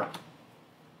 Sawamura.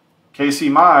 Casey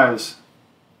Mize.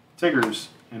 Tigers.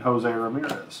 And Jose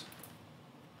Ramirez.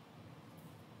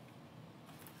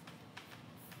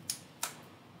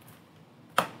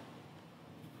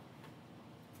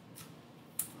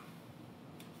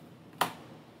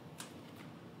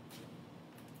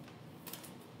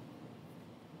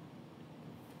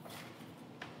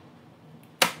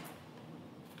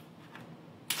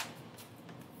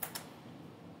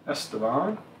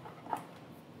 Estevan.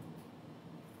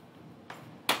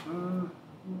 I don't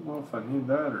know if I need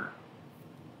that or...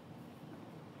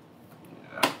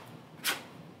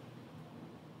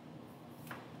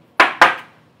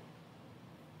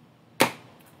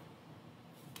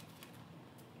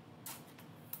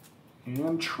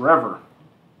 And Trevor.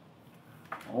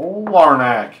 Old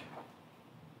Larnach.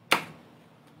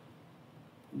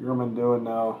 German doing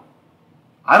now.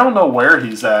 I don't know where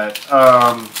he's at.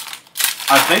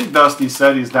 I think Dusty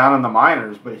said he's down in the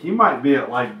minors, but he might be at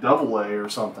like AA or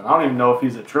something. I don't even know if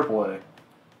he's at AAA.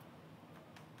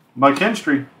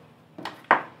 McKinstry.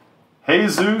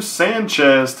 Jesus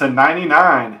Sanchez to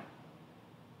 99.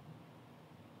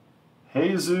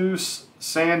 Jesus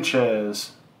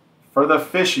Sanchez for the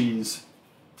Fishies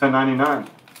to 99.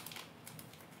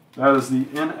 That is the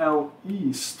NL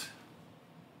East.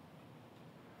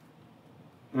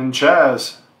 And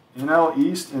Chaz. NL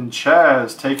East and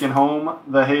Chaz taking home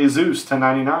the Jesus to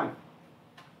 99.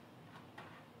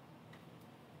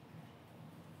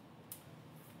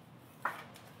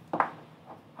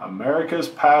 America's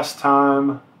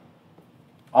Pastime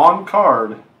on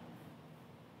card.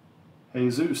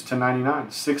 Jesus to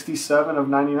 99. 67 of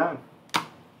 99.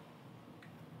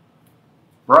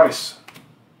 Bryce.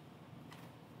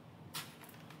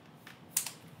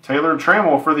 Taylor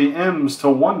Trammell for the M's to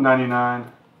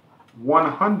 199.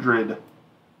 100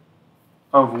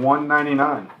 of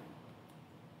 199.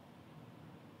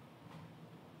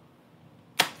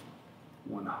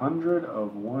 100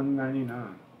 of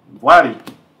 199. Vladdy.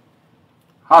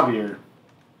 Javier.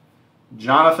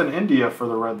 Jonathan India for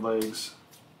the Red Legs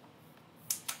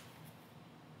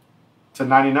to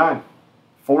 99.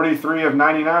 43 of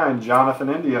 99, Jonathan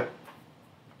India.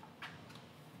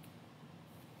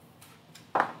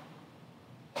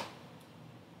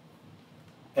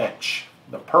 Etch.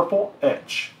 The purple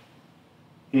Etch.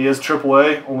 He is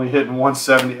AAA, only hitting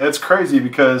 170. It's crazy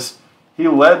because he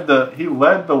led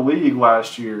the league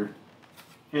last year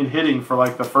in hitting for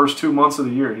like the first 2 months of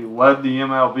the year. He led the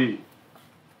MLB.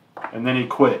 And then he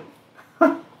quit.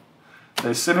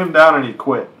 They sent him down and he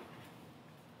quit.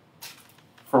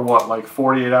 For what, like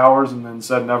 48 hours and then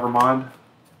said never mind?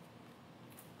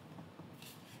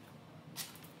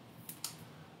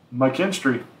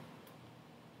 McKinstry.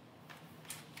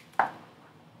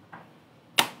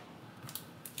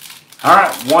 All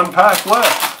right, one pack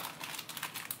left.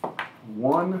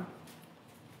 One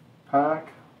pack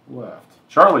left.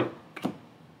 Charlie.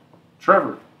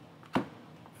 Trevor.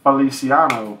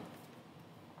 Feliciano.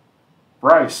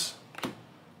 Bryce.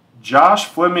 Josh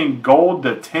Fleming gold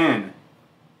to 10.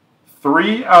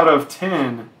 3 out of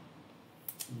 10.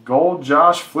 Gold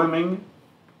Josh Fleming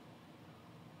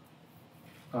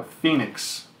of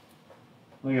Phoenix.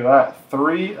 Look at that.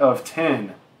 3 of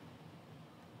 10.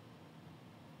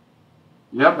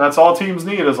 Yep, that's all teams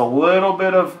need is a little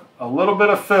bit of film. A little bit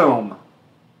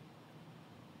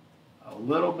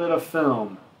of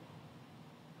film.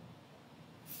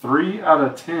 3 out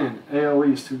of 10. AL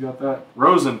East, who got that?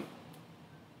 Rosen.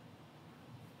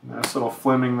 Nice little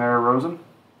Fleming there, Rosen.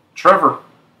 Trevor.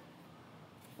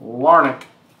 Larnach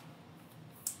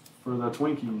for the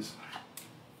Twinkies.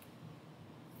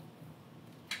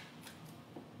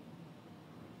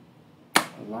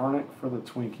 Larnach for the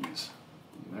Twinkies.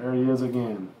 There he is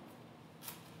again.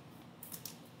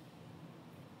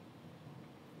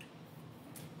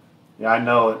 Yeah, I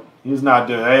know it. He's not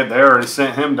doing it. They already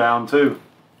sent him down too.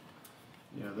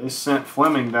 Yeah, they sent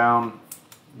Fleming down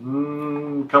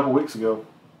a couple weeks ago.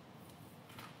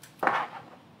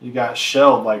 He got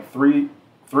shelled like three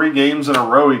games in a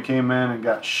row. He came in and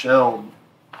got shelled.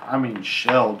 I mean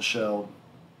shelled.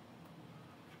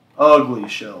 Ugly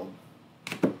shelled.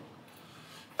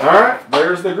 All right,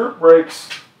 there's the group breaks.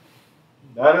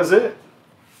 That is it.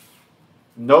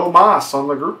 No mas on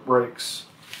the group breaks.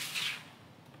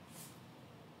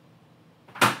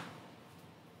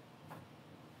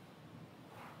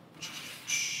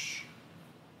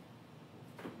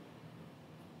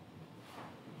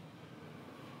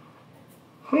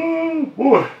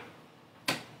 Boy.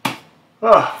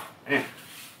 Oh, man.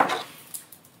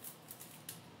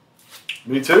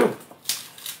 Me too.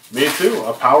 Me too.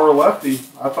 A power lefty.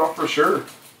 I thought for sure.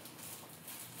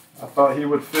 I thought he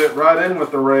would fit right in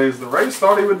with the Rays. The Rays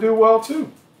thought he would do well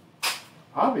too.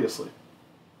 Obviously.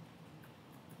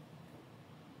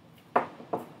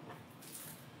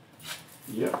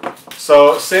 Yep.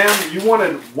 So, Sam, you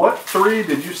wanted what 3?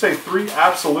 Did you say 3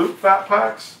 absolute fat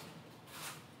packs?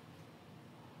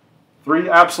 3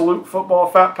 absolute football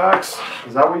fat packs?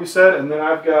 Is that what you said? And then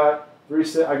I've got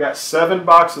 7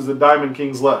 boxes of Diamond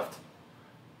Kings left.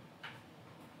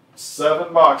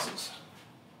 7 boxes.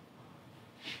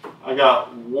 I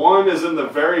got 1 is in the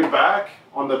very back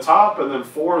on the top, and then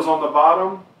 4 is on the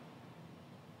bottom.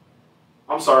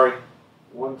 I'm sorry.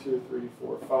 1, 2, 3,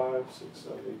 4, 5, 6,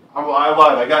 7, 8. I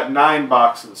lied. I got 9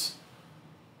 boxes.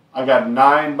 I got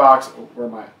 9 boxes. Oh, where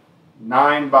am I?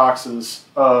 9 boxes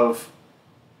of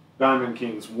Diamond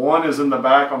Kings. 1 is in the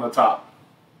back on the top.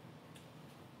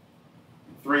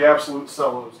 3 absolute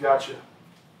solos. Gotcha.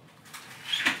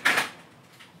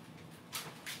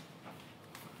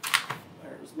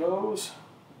 There's those.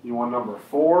 You want number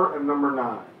 4 and number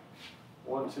 9.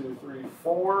 1, 2, 3,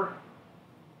 4.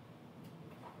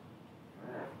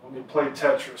 Let me play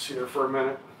Tetris here for a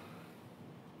minute.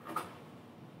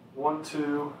 1,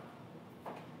 2,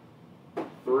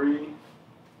 3.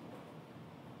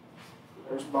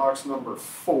 There's box number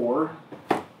 4.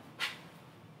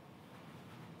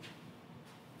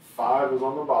 5 is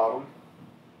on the bottom.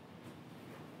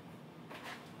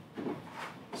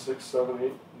 6, 7,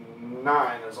 8,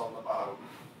 9 is on the bottom.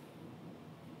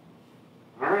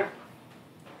 All right.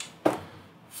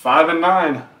 5 and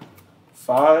 9.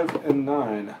 5 and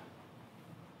 9.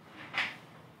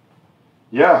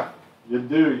 Yeah, you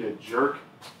do, you jerk.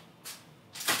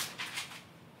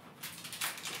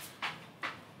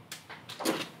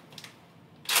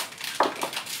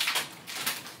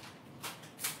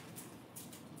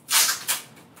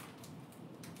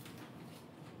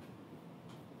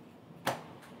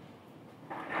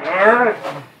 All right.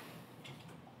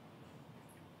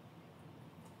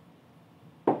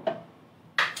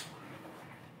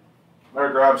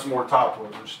 Better grab some more top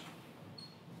loaders.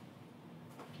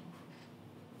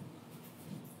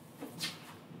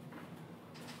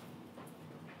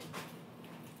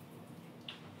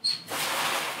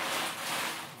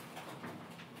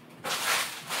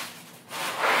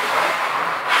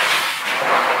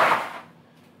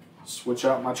 Switch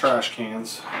out my trash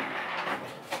cans.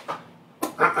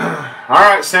 All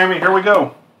right, Sammy, here we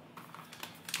go.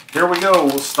 Here we go.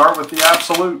 We'll start with the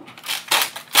absolute.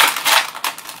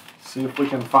 See if we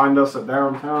can find us a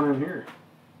downtown in here.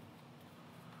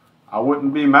 I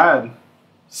wouldn't be mad.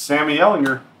 Sammy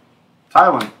Ellinger,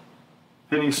 Tylen,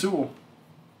 Penny Sewell,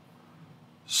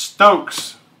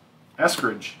 Stokes,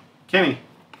 Eskridge, Kenny,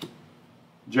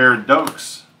 Jared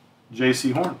Dokes,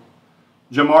 J.C. Horn,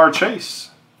 Jamar Chase,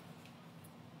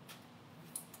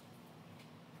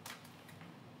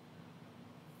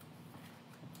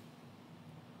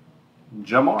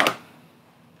 Jamar,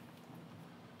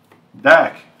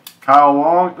 Dak, Kyle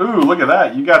Long. Ooh, look at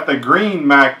that. You got the green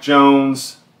Mac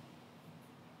Jones.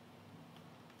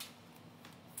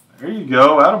 There you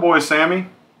go. Attaboy, Sammy.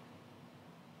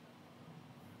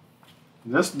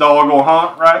 This dog will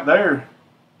hunt right there.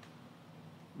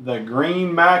 The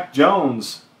green Mac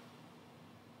Jones.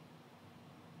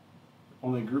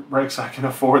 Only group breaks I can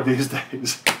afford these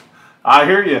days. I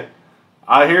hear you.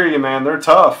 I hear you, man. They're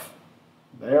tough.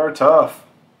 They are tough.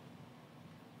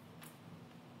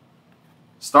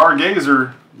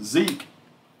 Stargazer, Zeke,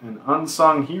 and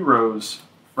Unsung Heroes,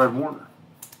 Fred Warner.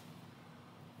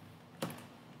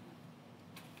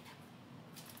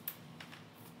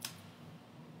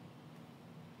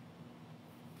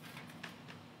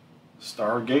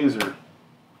 Stargazer.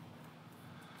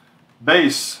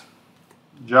 Base,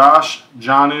 Josh,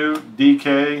 Janu,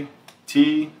 DK,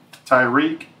 T,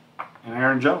 Tyreek, and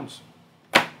Aaron Jones.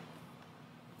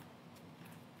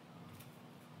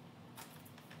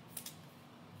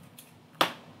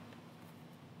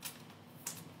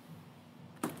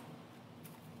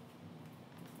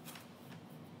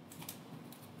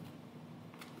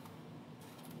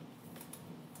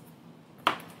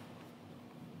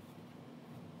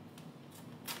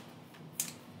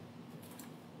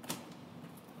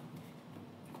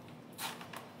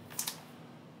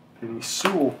 Penny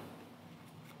Sewell.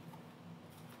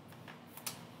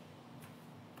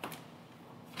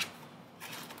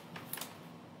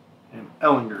 And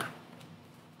Ellinger.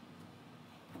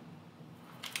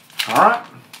 All right.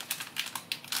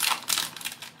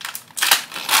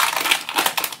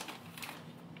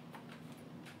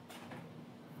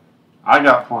 I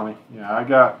got plenty. Yeah, I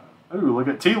got. Ooh, look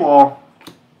at T-Law.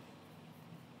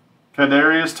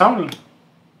 Kadarius Toney.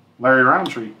 Larry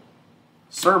Roundtree.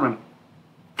 Sermon.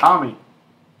 Tommy.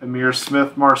 Amir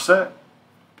Smith Marset.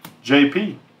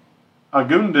 JP.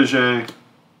 Agundaje.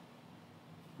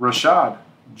 Rashad.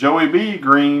 Joey B.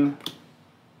 Green.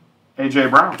 AJ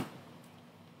Brown.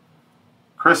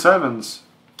 Chris Evans.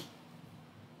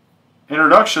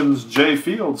 Introductions, Jay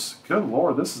Fields. Good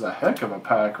Lord, this is a heck of a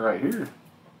pack right here.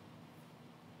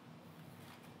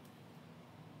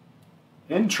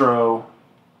 Intro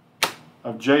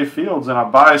of Jay Fields and a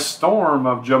by storm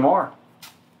of Jamar.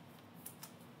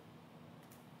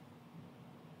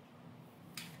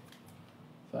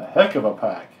 It's a heck of a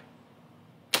pack.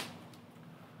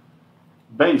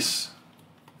 Base,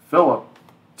 Phillip,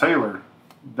 Taylor,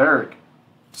 Derek,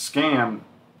 Scam,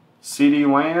 CD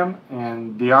Lamb,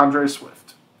 and DeAndre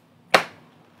Swift.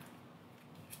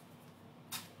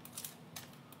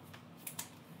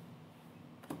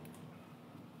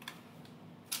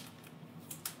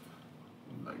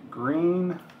 The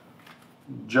green,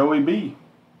 Joey B.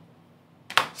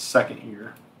 Second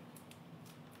year.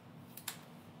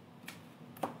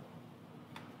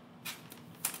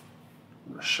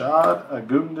 Rashad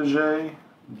Agundaje,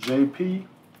 JP.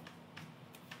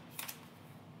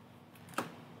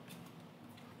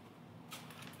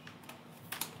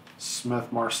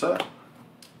 Smith Marset.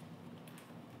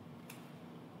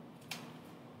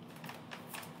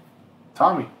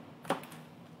 Tommy.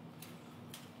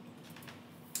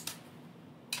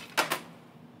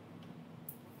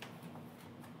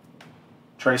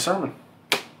 Trey Sermon.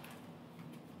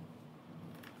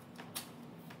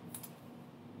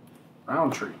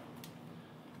 Roundtree.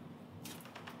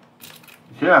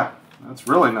 Yeah, that's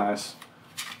really nice.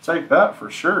 Take that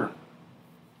for sure.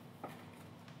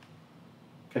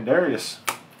 Kadarius.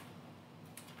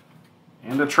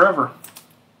 And a Trevor.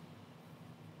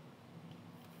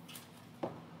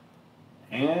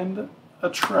 And a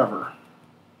Trevor.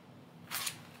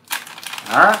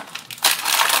 All right.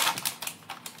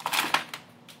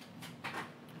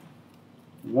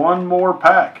 One more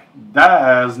pack.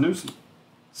 Daz Newsom.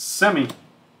 Semi.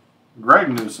 Greg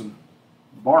Newsom.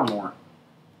 Barmore.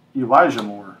 Elijah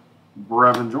Moore.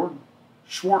 Brevin Jordan.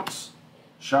 Schwartz.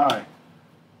 Shy.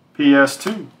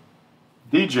 PS2.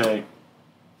 DJ.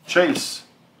 Chase.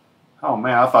 Oh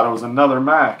man, I thought it was another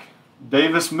Mac.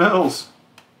 Davis Mills.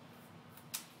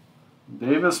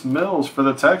 Davis Mills for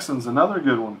the Texans. Another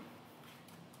good one.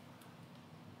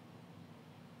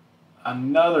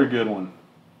 Another good one.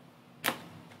 Give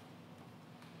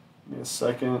me a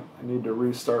second. I need to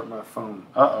restart my phone.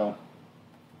 Uh-oh.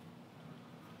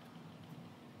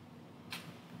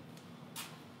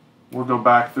 We'll go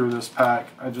back through this pack.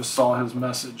 I just saw his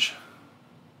message.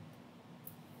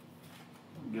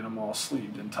 Get them all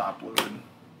sleeved and top loaded.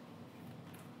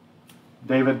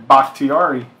 David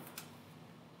Bakhtiari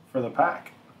for the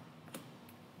pack.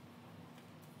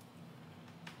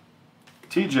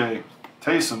 TJ,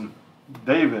 Taysom,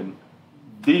 David,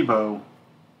 Debo,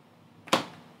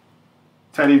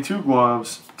 Teddy Two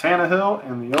Gloves, Tannehill,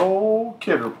 and the old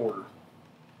Kid Reporter.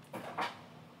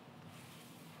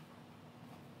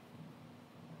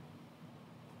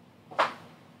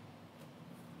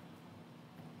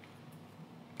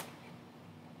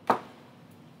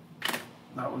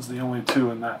 That was the only two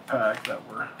in that pack that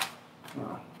were,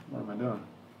 oh, what am I doing?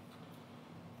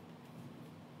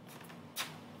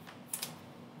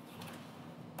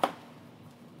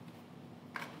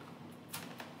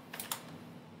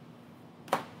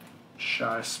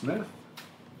 Shy Smith,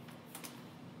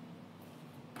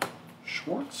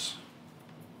 Schwartz,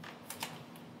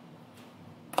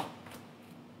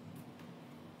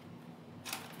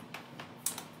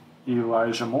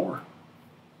 Elijah Moore.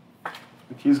 I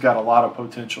think he's got a lot of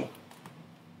potential.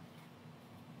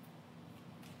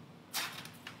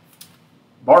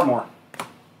 Barmore.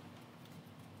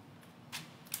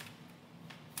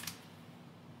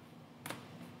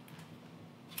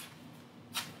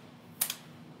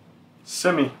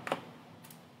 Semi.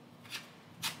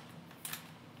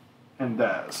 And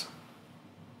Daz.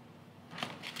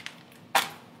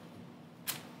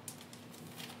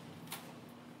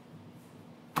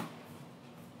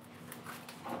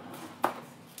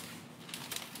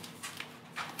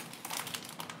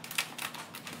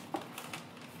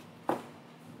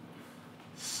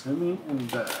 Semi and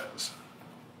Daz.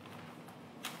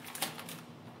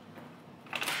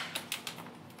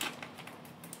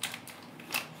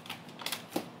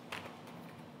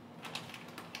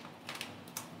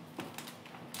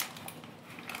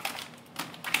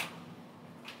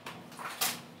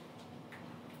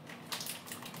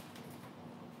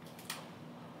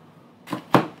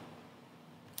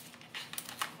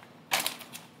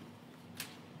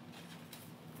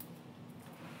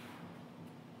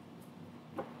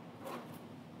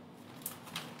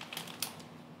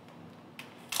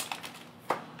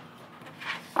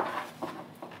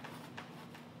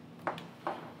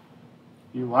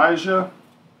 Elijah.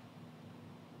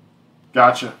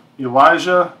 Gotcha.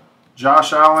 Elijah,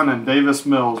 Josh Allen, and Davis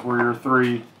Mills were your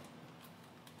 3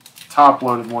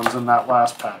 top-loaded ones in that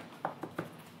last pack.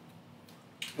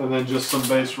 And then just some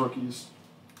base rookies.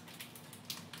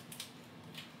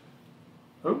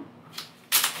 Oh,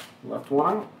 left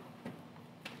one out.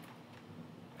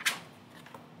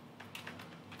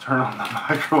 Turn on the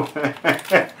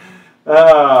microwave.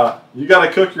 You got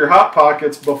to cook your Hot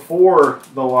Pockets before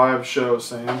the live show,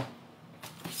 Sam.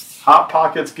 Hot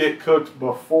Pockets get cooked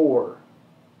before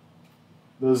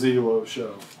the Zelo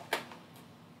show.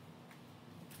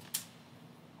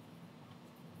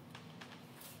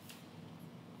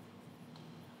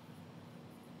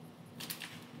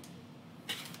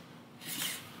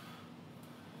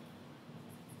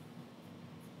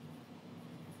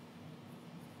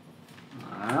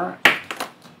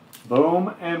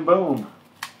 Boom and boom.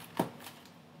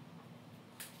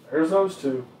 There's those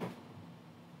 2.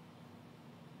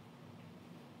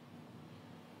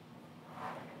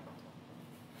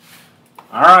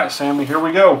 All right, Sammy, here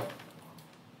we go.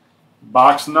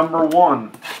 Box number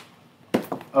 1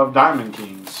 of Diamond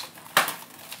Kings.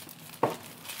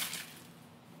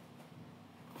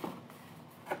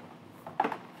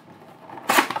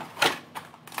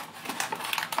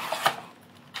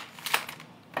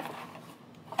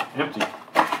 Empty.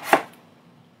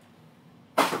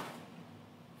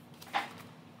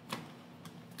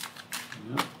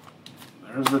 Yep.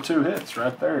 There's the 2 hits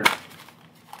right there.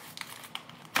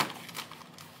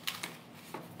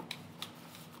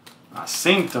 I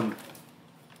seen them.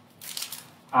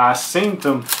 I seen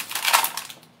them.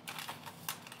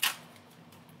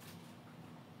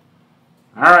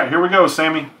 All right, here we go,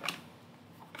 Sammy.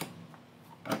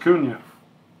 Acuna,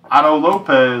 Otto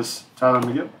Lopez, Tyler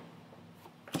McGill,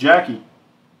 Jackie,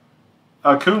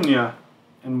 Acuna,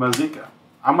 and Mazika.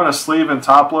 I'm gonna sleeve and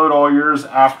top load all yours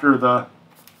after the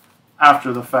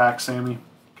fact, Sammy,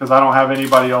 because I don't have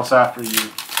anybody else after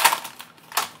you.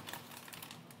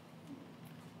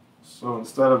 So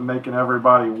instead of making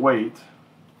everybody wait,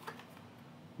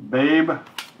 Babe,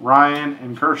 Ryan,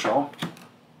 and Kershaw.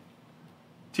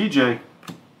 TJ,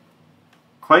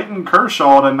 Clayton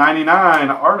Kershaw to 99,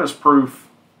 artist proof.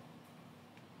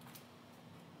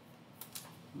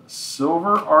 The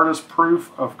silver artist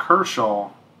proof of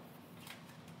Kershaw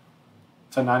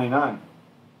to 99.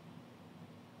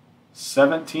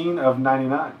 17 of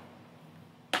 99.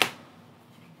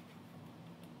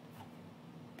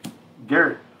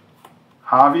 Garrett,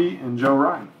 Javi, and Joe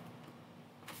Ryan.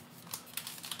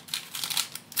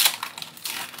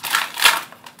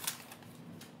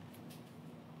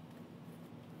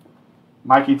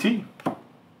 Mikey T,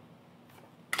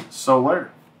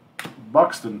 Soler,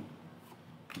 Buxton,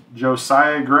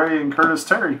 Josiah Gray, and Curtis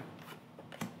Terry.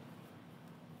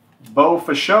 Bo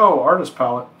Fichot, artist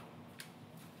palette.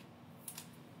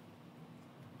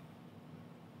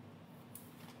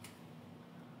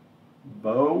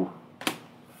 Bo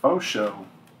Fichot.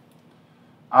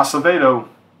 Acevedo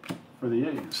for the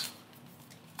A's.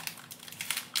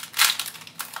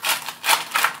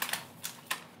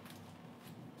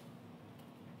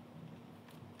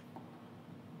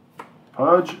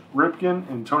 Pudge, Ripken,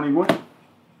 and Tony Gwynn.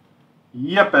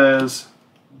 Yepes,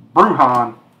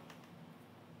 Brujan,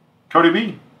 Cody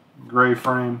B, gray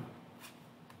frame.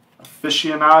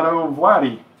 Aficionado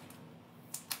Vladdy.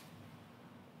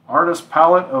 Artist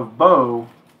palette of Bo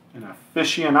and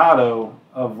Aficionado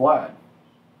of Vlad.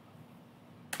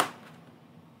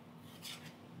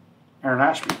 Aaron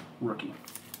Ashby, rookie.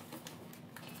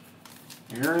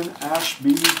 Aaron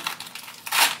Ashby,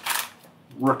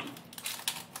 rookie.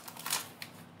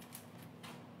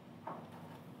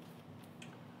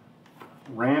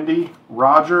 Randy,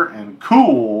 Roger, and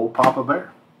cool Papa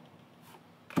Bear.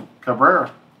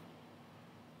 Cabrera.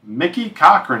 Mickey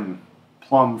Cochran,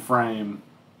 plum frame.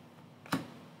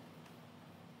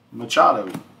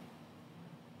 Machado.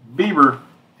 Bieber,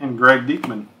 and Greg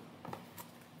Diekman.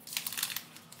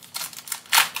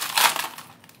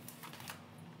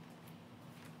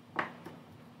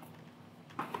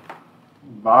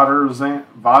 Votto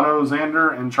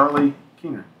Xander, and Charlie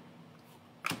Keener.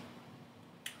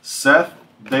 Seth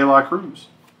De La Cruz.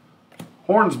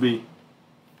 Hornsby.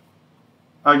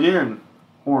 Again,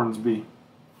 Hornsby.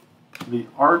 The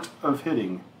Art of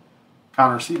Hitting.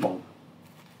 Connor Seabold.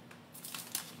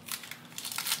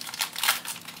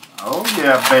 Oh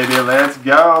yeah, baby, let's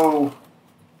go.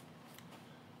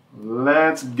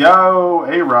 Let's go.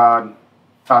 A-Rod.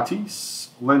 Tatis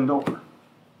Lindor.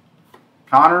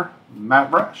 Connor,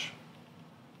 Matt Brash.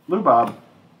 Lou Bob.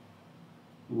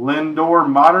 Lindor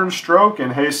Modern Stroke,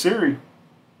 and Hey Siri.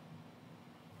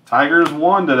 Tigers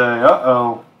won today.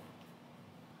 Uh-oh.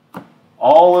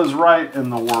 All is right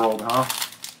in the world, huh?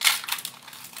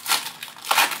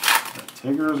 The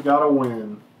Tigers got to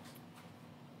win.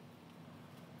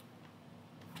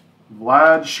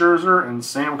 Vlad Scherzer and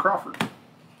Sam Crawford.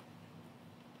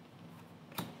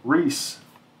 Reese,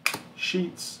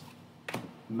 Sheets,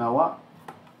 Mella,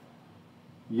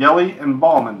 Yelly and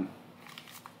Ballman.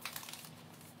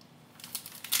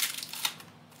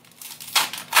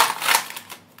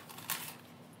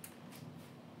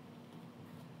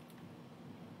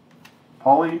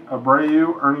 Paulie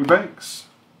Abreu, Ernie Banks.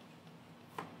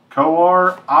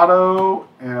 Coar, Otto,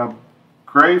 and a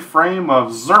gray frame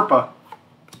of Zerpa.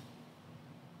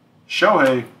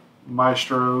 Shohei,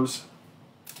 Maestros.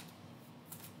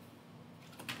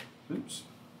 Oops.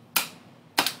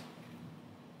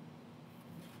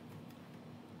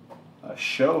 A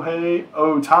Shohei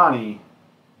Ohtani,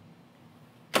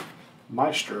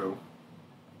 Maestro.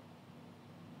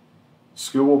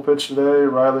 School will pitch today.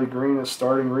 Riley Green is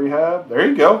starting rehab. There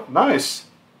you go. Nice.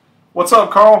 What's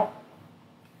up, Carl?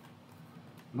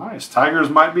 Nice. Tigers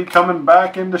might be coming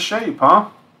back into shape, huh?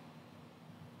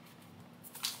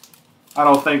 I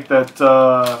don't think that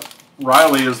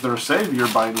Riley is their savior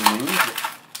by any means.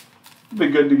 It'd be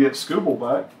good to get Scooble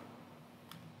back.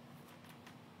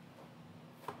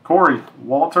 Corey,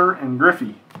 Walter, and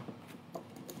Griffey.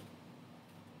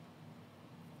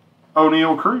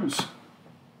 O'Neal Cruz.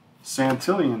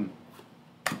 Santillan.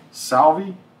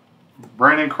 Salvi.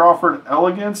 Brandon Crawford,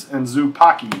 Elegance, and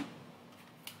Zupaki.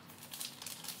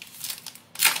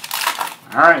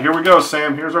 All right, here we go,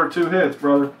 Sam. Here's our 2 hits,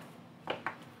 brother.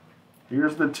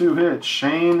 Here's the 2 hits.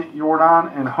 Shane,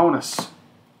 Jordan, and Honus.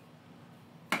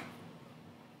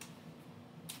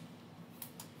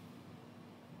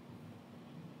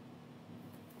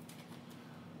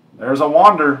 There's a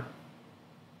Wander.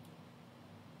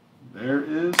 There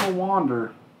is a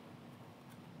Wander.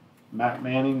 Matt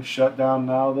Manning shut down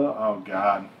now, though. Oh,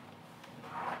 God.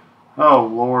 Oh,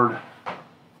 Lord.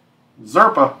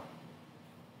 Zerpa.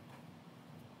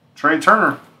 Trey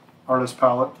Turner, artist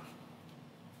palette.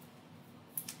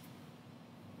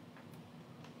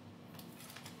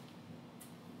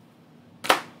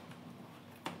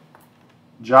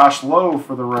 Josh Lowe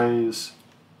for the Rays.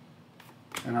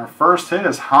 And our first hit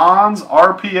is Hans,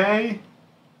 RPA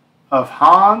of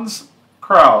Hans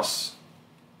Kraus.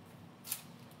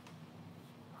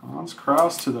 Hans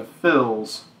Kraus to the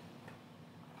Phils.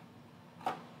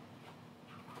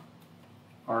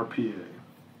 RPA.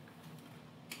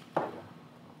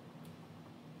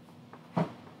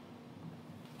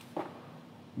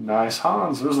 Nice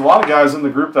Hans. There's a lot of guys in the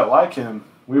group that like him.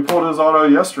 We pulled his auto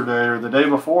yesterday or the day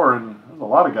before, and there's a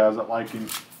lot of guys that like him.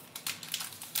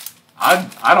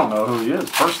 I don't know who he is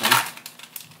personally.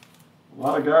 A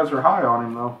lot of guys are high on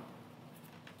him though.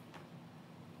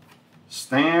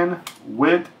 Stan,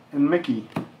 Witt, and Mickey.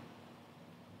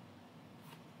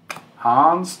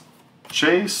 Hans,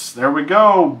 Chase. There we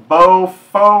go. Bo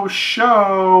Faux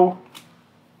Show.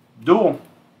 Dual.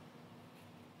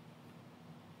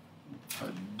 A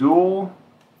dual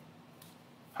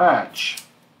patch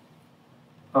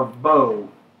of Bo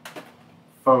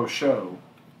Faux Show.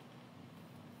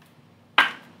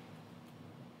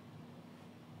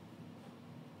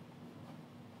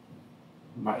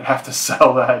 Might have to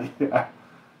sell that. Yeah.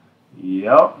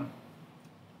 Yep.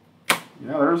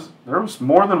 Yeah, there was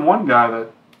more than one guy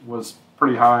that was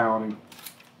pretty high on him.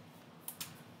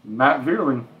 Matt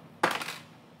Vierling.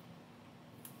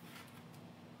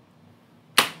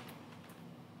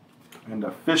 And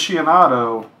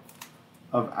aficionado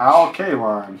of Al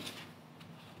Kaline.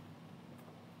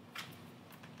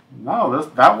 No,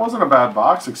 that wasn't a bad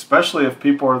box, especially if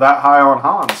people are that high on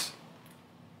Hans.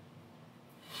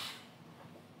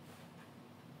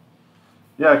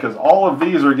 Yeah, because all of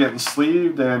these are getting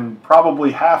sleeved and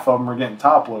probably half of them are getting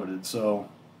top loaded. So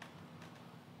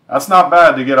that's not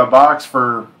bad to get a box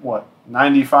for, what,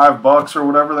 95 bucks or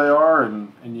whatever they are.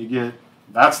 And you get,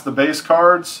 that's the base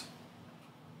cards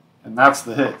and that's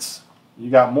the hits.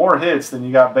 You got more hits than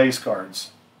you got base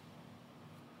cards.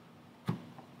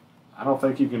 I don't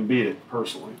think you can beat it,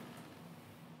 personally.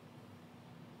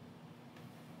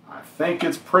 I think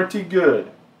it's pretty good.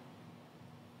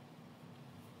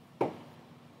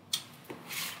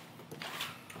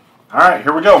 All right,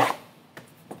 here we go.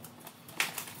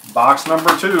 Box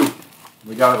number 2.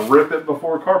 We got to rip it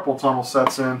before carpal tunnel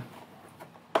sets in.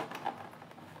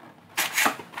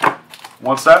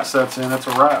 Once that sets in, it's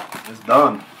a wrap. It's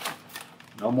done.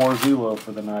 No more Zelo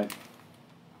for the night.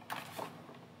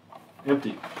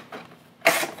 Empty.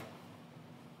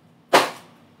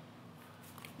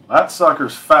 That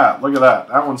sucker's fat. Look at that.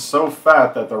 That one's so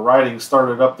fat that the writing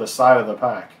started up the side of the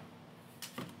pack.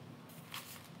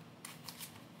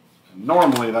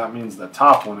 Normally that means the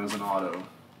top one is an auto.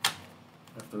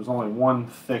 If there's only one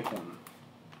thick one.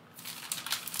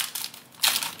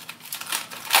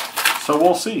 So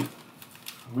we'll see.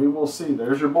 We will see.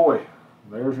 There's your boy.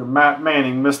 There's your Matt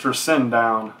Manning, Mr.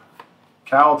 Sindown.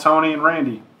 Cal, Tony, and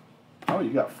Randy. Oh,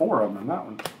 you got 4 of them in that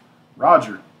one.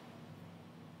 Roger.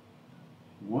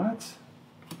 What?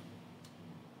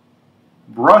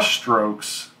 Brush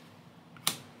strokes.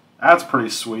 That's pretty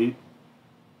sweet.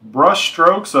 Brush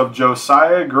strokes of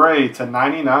Josiah Gray to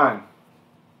 99.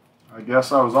 I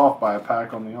guess I was off by a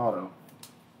pack on the auto.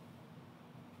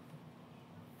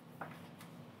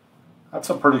 That's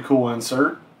a pretty cool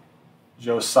insert.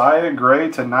 Josiah Gray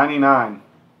to 99.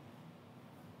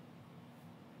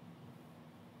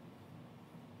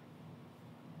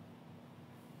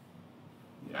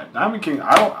 Yeah, Diamond King,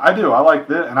 I do. I like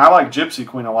this, and I like Gypsy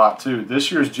Queen a lot too.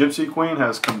 This year's Gypsy Queen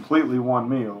has completely won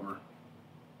me over.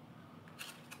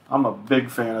 I'm a big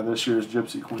fan of this year's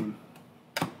Gypsy Queen.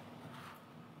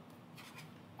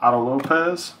 Otto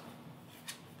Lopez.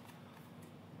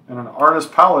 And an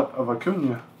artist palette of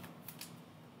Acuna.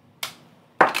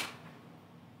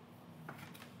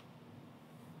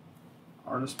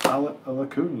 Artist palette of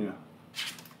Acuna.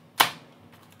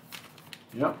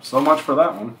 Yep, so much for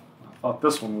that one. I thought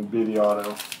this one would be the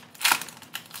auto.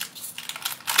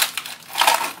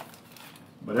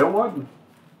 But it wasn't.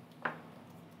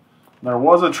 There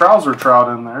was a trouser trout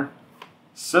in there.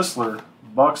 Sisler,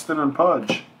 Buxton, and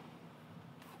Pudge.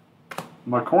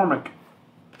 McCormick,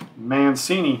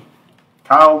 Mancini,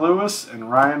 Kyle Lewis,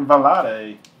 and Ryan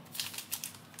Valade.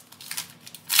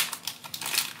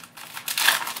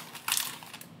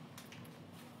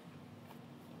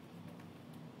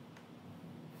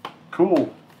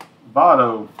 Cool,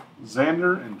 Votto,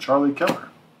 Xander, and Charlie Keller.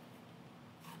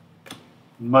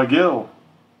 McGill,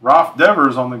 Ralph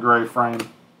Devers on the gray frame.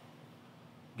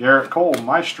 Garrett Cole,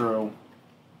 Maestro.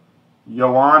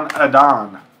 Yohan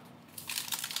Adon.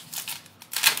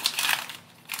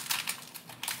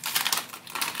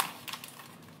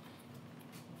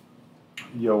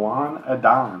 Yohan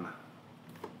Adon.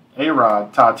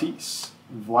 A-Rod, Tatis.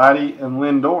 Vladdy and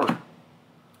Lindor.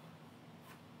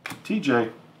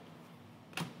 TJ.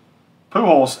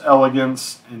 Pujols,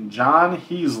 Elegance, and John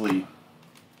Heasley.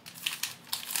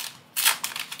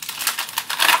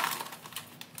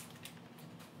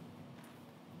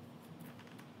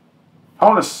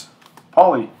 Honus,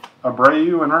 Paulie,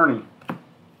 Abreu, and Ernie.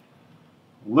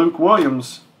 Luke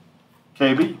Williams,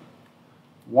 KB.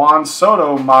 Juan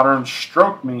Soto, Modern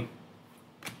Stroke Me.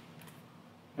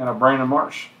 And a Brandon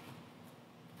Marsh.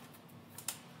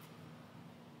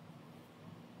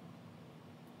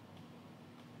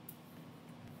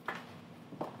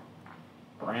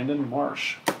 Brandon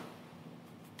Marsh.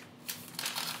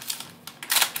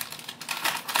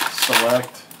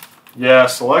 Select. Yeah,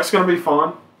 Select's going to be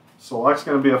fun. Select's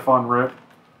going to be a fun rip.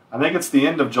 I think it's the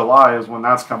end of July is when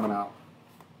that's coming out.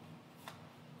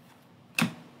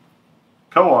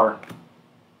 Coar.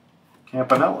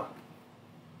 Campanella.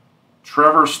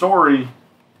 Trevor Story.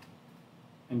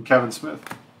 And Kevin Smith.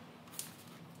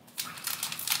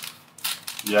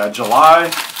 Yeah,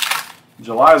 July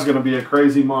is going to be a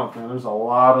crazy month, man. There's a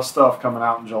lot of stuff coming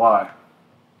out in July.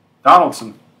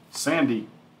 Donaldson, Sandy,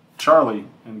 Charlie,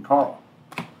 and Carl.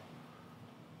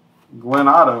 Glenn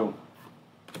Otto,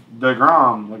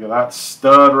 DeGrom. Look at that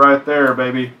stud right there,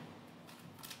 baby.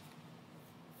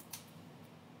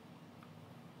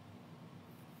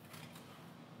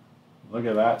 Look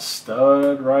at that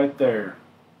stud right there.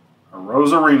 A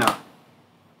Rosarina.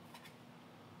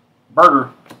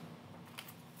 Burger.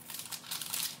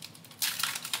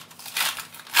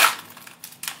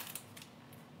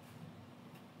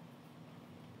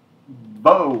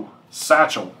 Bo,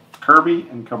 Satchel, Kirby,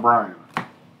 and Cabrian.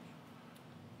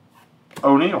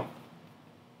 O'Neal.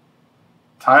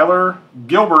 Tyler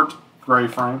Gilbert, gray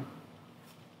frame.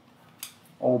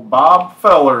 Old Bob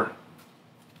Feller,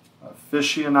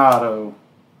 aficionado.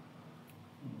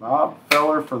 Bob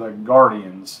Feller for the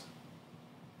Guardians.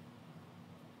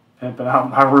 Pimping out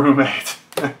my roommate.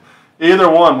 Either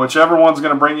one, whichever one's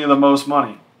going to bring you the most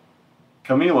money.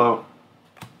 Camilo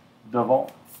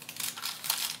Duvall.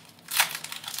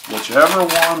 Whichever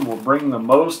one will bring the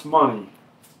most money.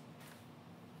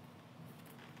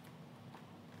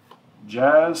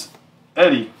 Jazz,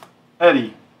 Eddie,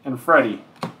 and Freddie.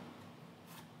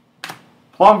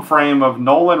 Plum frame of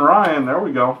Nolan Ryan. There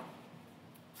we go.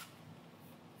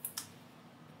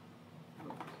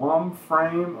 Plum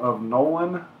frame of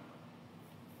Nolan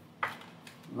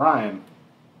Ryan.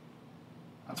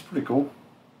 That's pretty cool.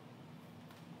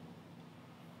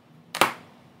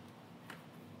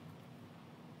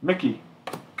 Mickey,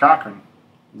 Cochran,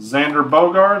 Xander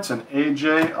Bogaerts and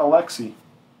A.J. Alexy.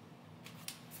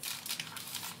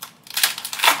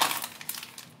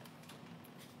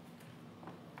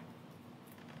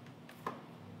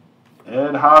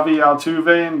 Ed, Javi,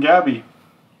 Altuve, and Gabby.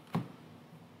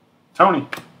 Tony.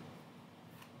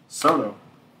 Soto.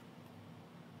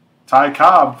 Ty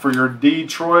Cobb for your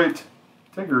Detroit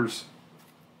Tigers.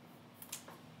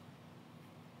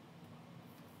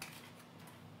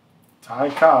 Ty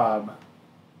Cobb.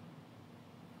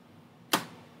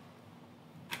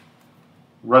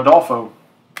 Rodolfo.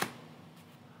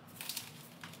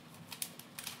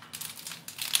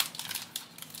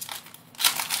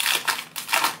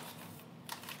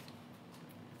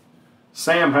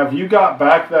 Sam, have you got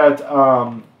back that,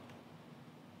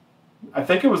 I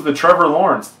think it was the Trevor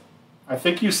Lawrence. I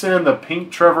think you sent in the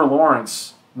pink Trevor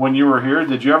Lawrence when you were here.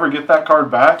 Did you ever get that card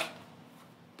back?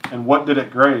 And what did it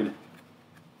grade?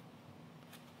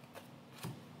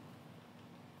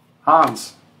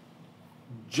 Hans,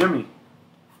 Jimmy,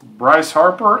 Bryce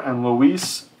Harper, and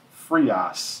Luis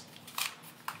Frias.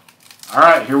 All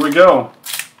right, here we go.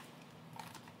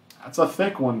 That's a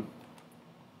thick one.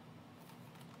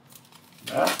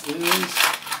 That is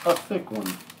a thick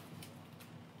one.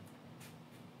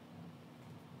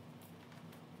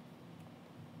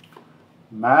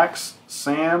 Max,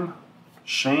 Sam,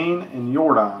 Shane, and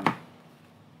Jordan.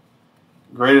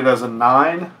 Graded as a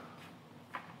 9.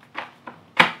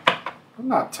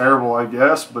 Not terrible, I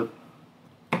guess, but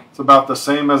it's about the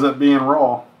same as it being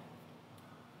raw.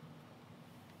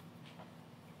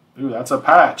 Ooh, that's a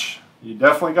patch. You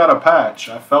definitely got a patch.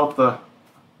 I felt the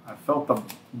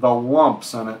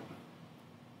lumps in it.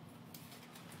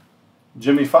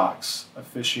 Jimmy Fox,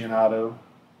 aficionado.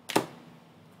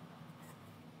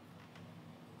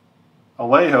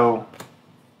 Alejo.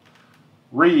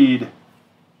 Reed.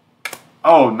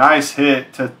 Oh, nice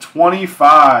hit to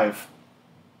 25.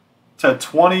 To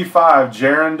 25,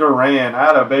 Jarren Duran.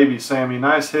 Atta baby, Sammy.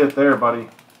 Nice hit there, buddy.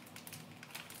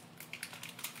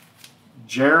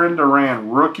 Jarren Duran,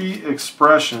 rookie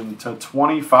expression to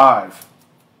 25.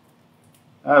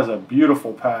 That is a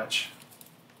beautiful patch.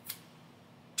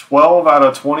 12 out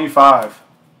of 25.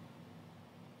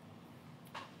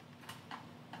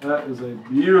 That is a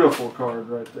beautiful card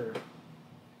right there.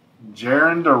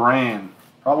 Jarren Duran.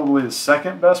 Probably the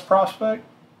second best prospect.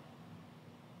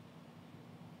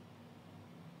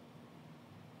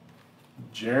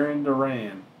 Jarren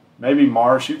Duran. Maybe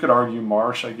Marsh. You could argue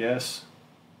Marsh, I guess.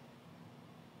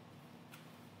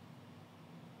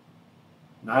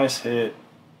 Nice hit.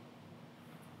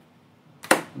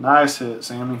 Nice hit,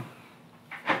 Sammy.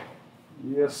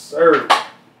 Yes, sir.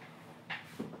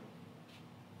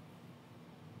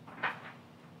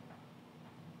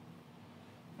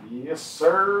 Yes,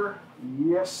 sir.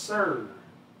 Yes, sir.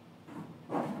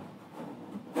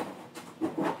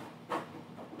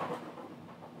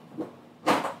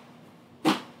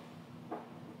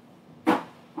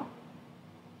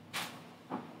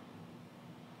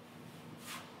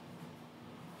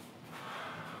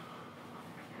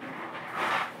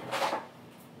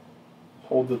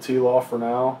 Hold the teal off for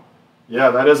now. Yeah,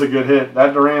 that is a good hit.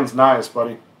 That Duran's nice,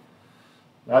 buddy.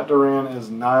 That Duran is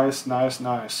nice, nice,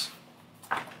 nice.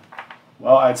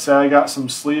 Well, I'd say I got some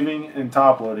sleeving and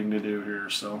top loading to do here,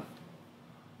 so.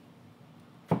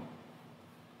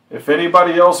 If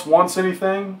anybody else wants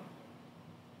anything,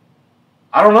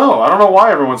 I don't know. I don't know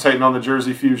why everyone's hating on the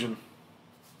Jersey Fusion.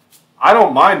 I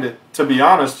don't mind it, to be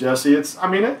honest, Jesse. It's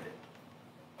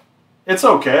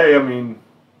okay. I mean,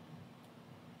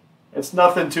 it's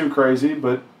nothing too crazy,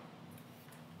 but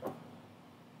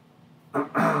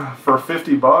for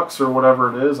 $50 or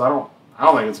whatever it is, I don't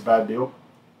think it's a bad deal.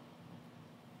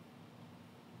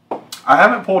 I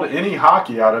haven't pulled any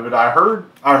hockey out of it. I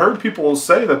heard people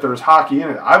say that there's hockey in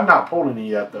it. I've not pulled any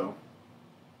yet, though.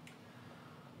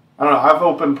 I don't know. I've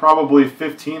opened probably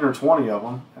 15 or 20 of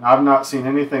them, and I've not seen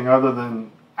anything other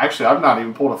than... Actually, I've not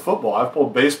even pulled a football. I've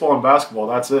pulled baseball and basketball.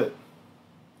 That's it.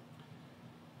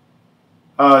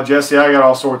 Jesse, I got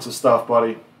all sorts of stuff,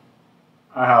 buddy.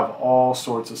 I have all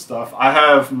sorts of stuff. I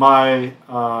have my...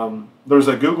 there's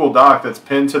a Google Doc that's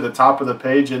pinned to the top of the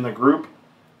page in the group.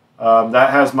 That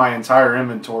has my entire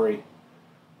inventory.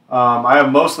 I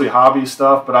have mostly hobby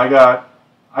stuff, but I got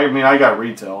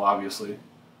retail, obviously.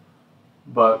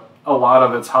 But a lot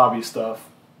of it's hobby stuff.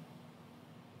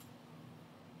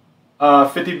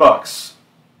 $50.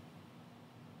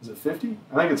 Is it 50?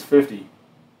 I think it's 50.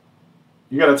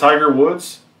 You got a Tiger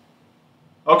Woods?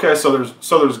 Okay, so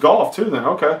there's golf too then.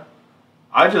 Okay.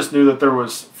 I just knew that there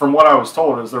was, from what I was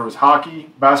told, is there was hockey,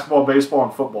 basketball, baseball,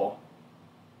 and football.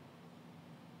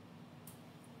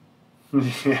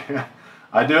 Yeah,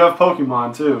 I do have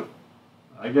Pokemon too.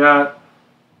 I got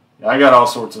all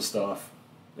sorts of stuff.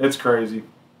 It's crazy.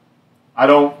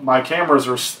 My cameras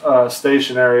are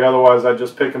stationary, otherwise I'd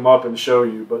just pick them up and show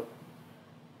you, but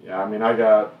yeah, I mean,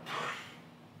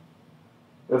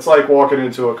 it's like walking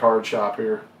into a card shop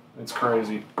here. It's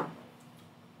crazy.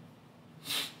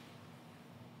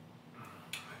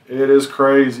 It is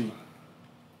crazy.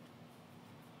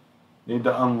 Need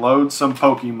to unload some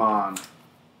Pokemon.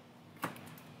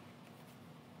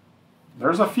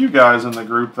 There's a few guys in the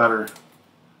group that are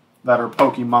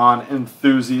Pokemon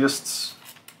enthusiasts.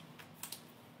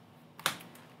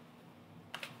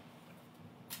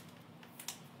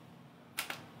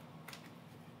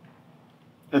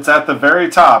 It's at the very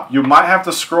top. You might have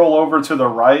to scroll over to the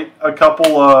right a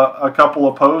couple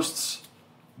of posts,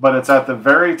 but it's at the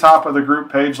very top of the group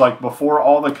page, like before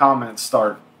all the comments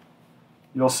start.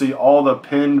 You'll see all the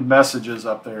pinned messages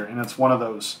up there, and it's one of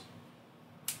those.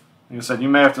 Like I said, you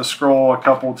may have to scroll a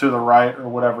couple to the right or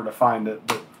whatever to find it,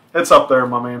 but it's up there,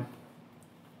 my man.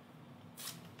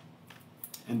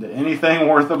 Into anything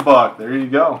worth a buck. There you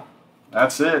go.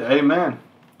 That's it. Amen.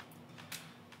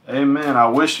 Amen. I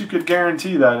wish you could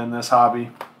guarantee that in this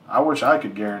hobby. I wish I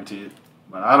could guarantee it,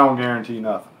 but I don't guarantee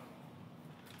nothing.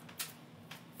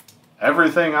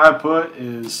 Everything I put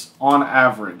is on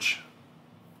average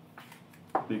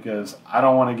because I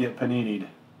don't want to get panini'd.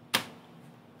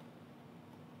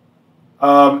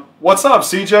 What's up,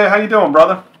 CJ? How you doing,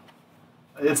 brother?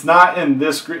 It's not in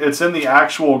this group. It's in the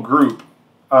actual group.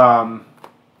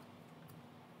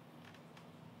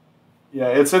 Yeah,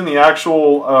 it's in the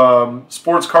actual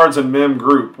Sports Cards and Mem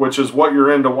group, which is what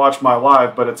you're in to watch my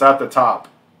live, but it's at the top.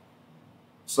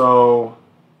 So,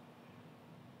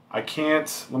 I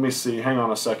can't... Let me see. Hang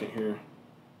on a second here.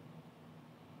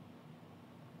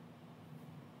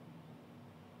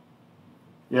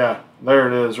 Yeah, there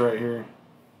it is right here.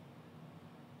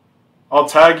 I'll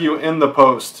tag you in the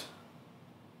post.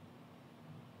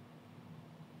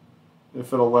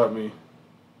 If it'll let me.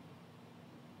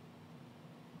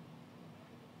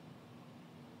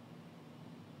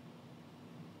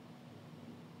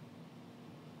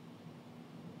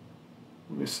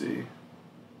 Let me see.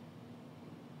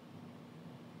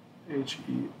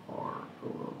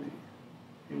 H-E-R-O-L-D.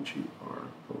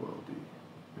 H-E-R-O-L-D.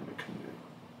 And a canoe.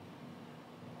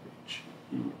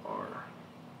 H-E-R.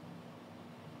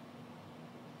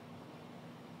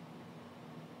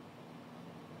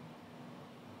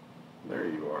 There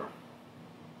you are.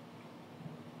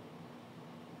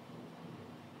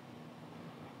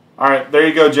 All right, there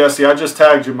you go, Jesse. I just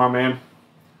tagged you, my man.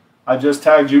 I just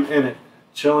tagged you in it.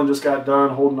 Chillin' just got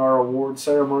done holding our award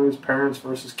ceremonies, parents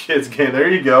versus kids game. There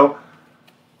you go.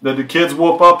 Did the kids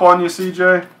whoop up on you,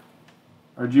 CJ?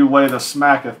 Or did you lay the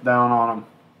smacketh down on them?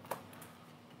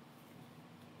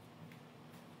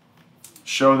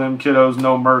 Show them kiddos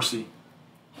no mercy.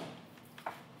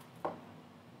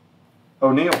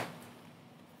 O'Neal.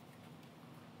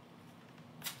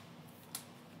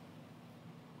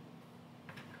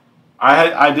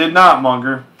 I did not,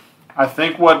 Munger. I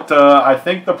think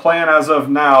the plan as of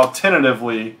now,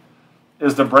 tentatively,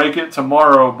 is to break it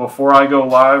tomorrow before I go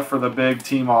live for the big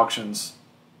team auctions.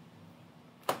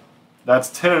 That's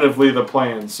tentatively the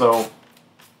plan. So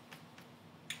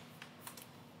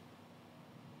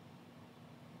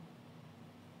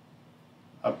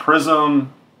a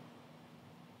Prism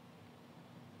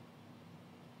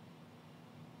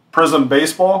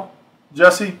baseball,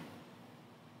 Jesse?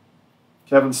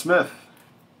 Kevin Smith.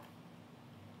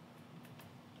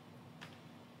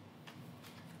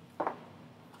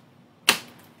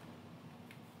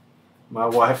 My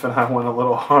wife and I went a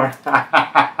little hard.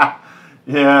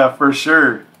 Yeah, for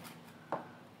sure.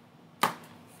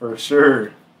 For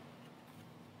sure.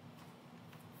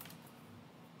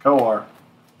 Coar.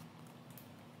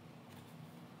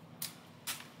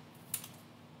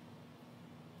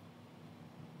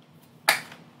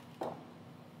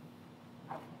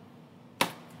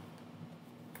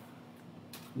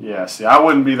 Yeah, see, I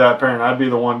wouldn't be that parent. I'd be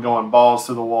the one going balls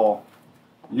to the wall.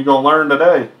 You gonna learn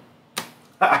today.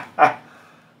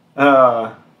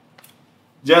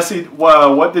 Jesse,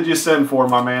 well, what did you send for,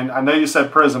 my man? I know you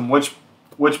said Prism. Which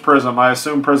Prism? I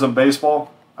assume Prism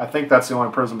Baseball. I think that's the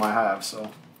only Prism I have.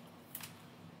 So,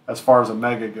 as far as a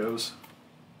Mega goes,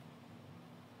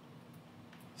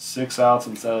 6 outs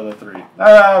instead of the 3.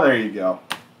 Ah, there you go.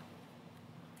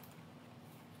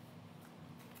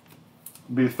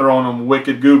 Be throwing them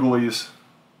wicked googlies.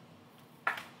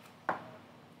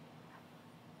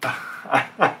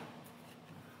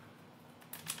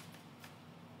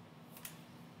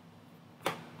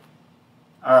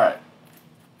 All right,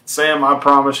 Sam. I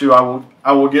promise you,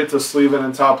 I will get to sleeving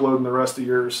and top loading the rest of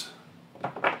yours.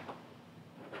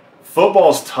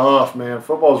 Football's tough, man.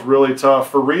 Football's really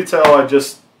tough. For retail, I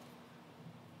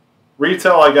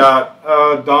got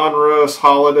Donruss,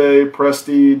 Holiday,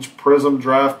 Prestige, Prism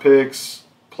draft picks,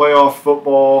 playoff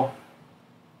football,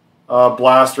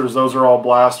 blasters. Those are all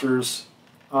blasters.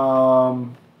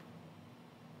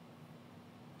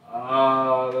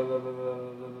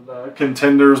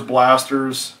 Contenders,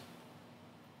 blasters.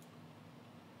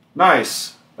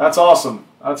 Nice. That's awesome.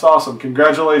 That's awesome.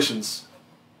 Congratulations.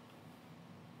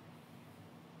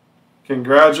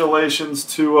 Congratulations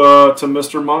to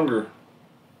Mr. Munger.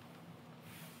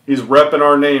 He's repping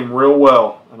our name real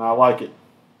well, and I like it.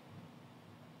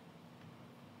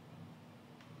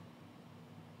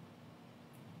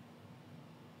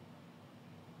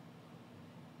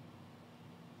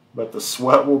 But the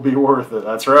sweat will be worth it.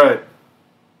 That's right.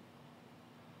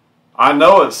 I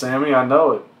know it, Sammy. I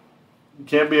know it. You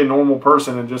can't be a normal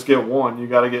person and just get one. You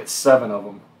got to get 7 of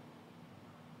them.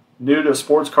 New to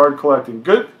sports card collecting.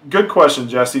 Good question,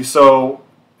 Jesse. So,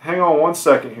 hang on one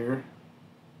second here.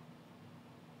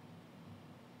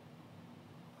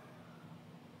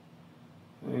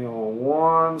 Hang on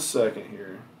one second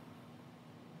here.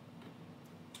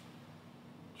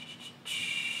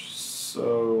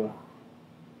 So,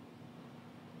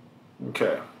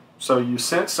 okay. So you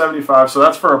sent 75. So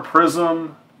that's for a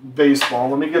Prism baseball.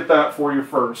 Let me get that for you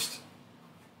first.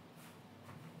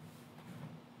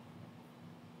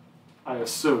 I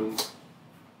assume.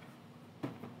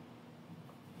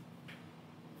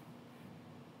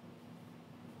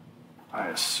 I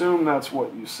assume that's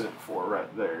what you sent for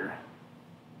right there.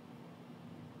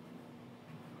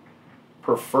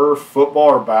 Prefer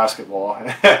football or basketball?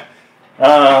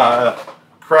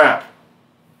 Crap.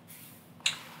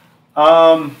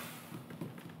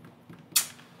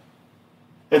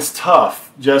 It's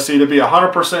tough, Jesse, to be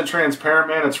 100% transparent,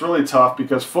 man. It's really tough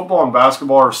because football and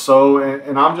basketball are so,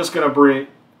 and I'm just going to be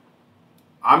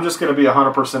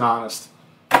 100% honest.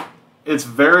 It's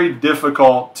very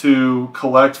difficult to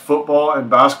collect football and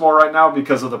basketball right now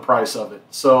because of the price of it.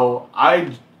 So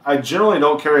I generally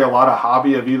don't carry a lot of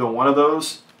hobby of either one of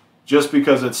those just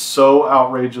because it's so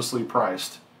outrageously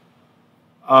priced.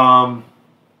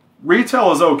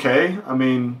 Retail is okay. I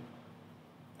mean,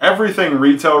 everything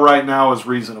retail right now is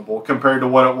reasonable compared to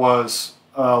what it was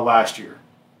last year.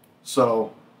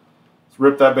 So let's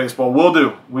rip that baseball. We'll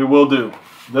do. We will do.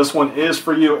 This one is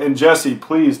for you. And Jesse,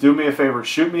 please do me a favor.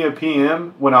 Shoot me a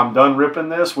PM when I'm done ripping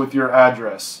this with your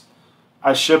address.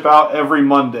 I ship out every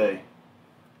Monday.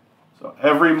 So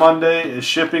every Monday is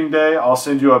shipping day. I'll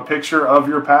send you a picture of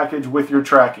your package with your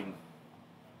tracking.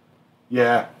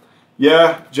 Yeah.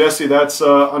 Yeah, Jesse, that's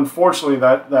unfortunately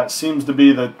that seems to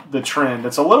be the trend.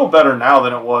 It's a little better now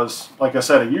than it was, like I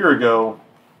said, a year ago.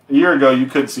 A year ago you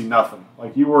couldn't see nothing.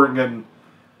 Like you weren't getting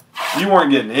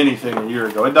anything a year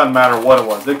ago. It doesn't matter what it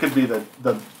was. It could be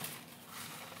the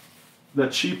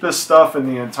cheapest stuff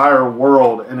in the entire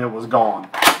world and it was gone.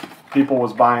 People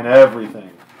was buying everything.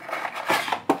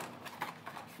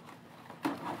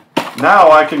 Now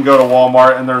I can go to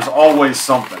Walmart and there's always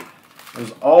something.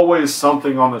 There's always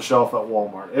something on the shelf at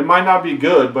Walmart. It might not be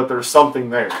good, but there's something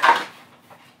there.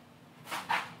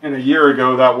 And a year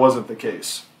ago, that wasn't the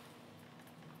case.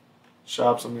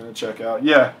 Shops I'm going to check out.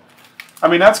 Yeah. I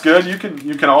mean, that's good. You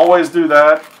can always do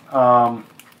that. For,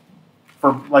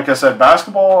 like I said,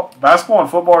 basketball and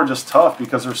football are just tough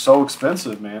because they're so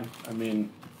expensive, man. I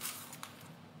mean,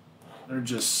 they're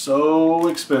just so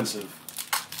expensive.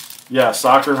 Yeah,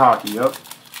 soccer and hockey, yep.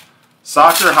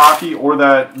 Soccer, hockey, or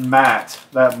that mat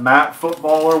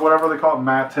football or whatever they call it,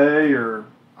 mate, or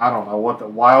I don't know what the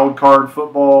wild card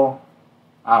football.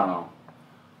 I don't know.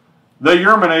 The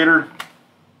Yerminator,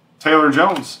 Taylor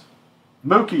Jones,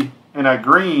 Mookie, and a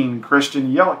green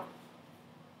Christian Yelich.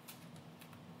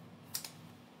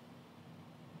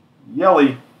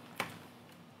 Yelly.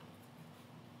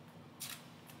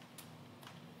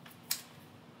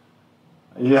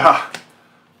 Yeah.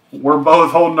 We're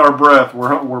both holding our breath.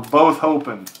 We're both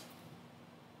hoping.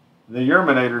 The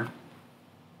Yerminator.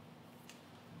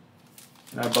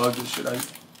 Can I bug this? Should I?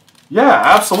 Yeah,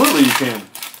 absolutely you can.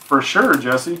 For sure,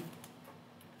 Jesse.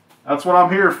 That's what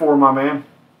I'm here for, my man.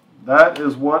 That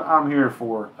is what I'm here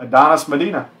for. Adonis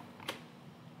Medina.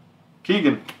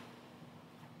 Keegan.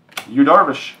 Yu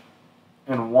Darvish.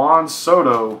 And Juan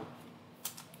Soto.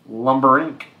 Lumber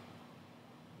Inc.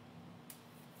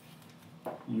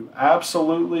 You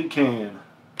absolutely can.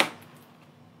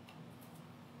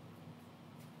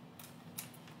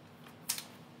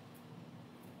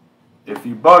 If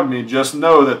you bug me, just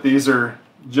know that these are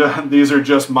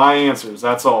just my answers.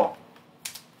 That's all.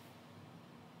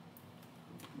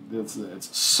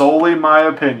 It's solely my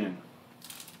opinion.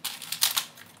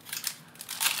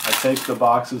 I take the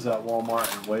boxes at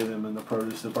Walmart and weigh them in the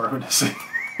produce department to see.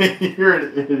 You're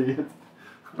an idiot.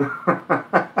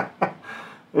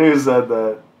 Who said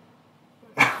that?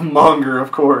 Munger,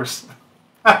 of course.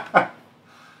 Oh,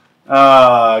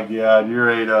 God, you're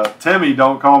ate up. Timmy,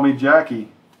 don't call me Jackie.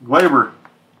 Glaber,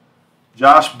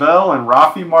 Josh Bell, and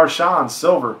Rafi Marchand,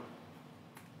 silver.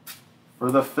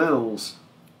 For the Phils.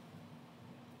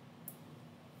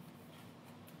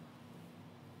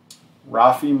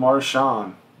 Rafi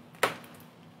Marchand.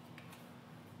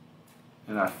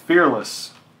 And a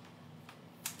fearless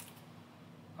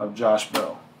of Josh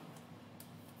Bell.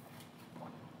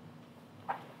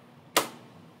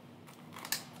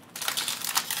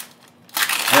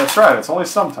 That's right. It's only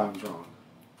sometimes wrong.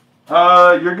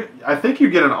 I think you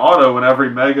get an auto in every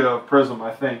Mega Prism.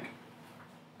 I think.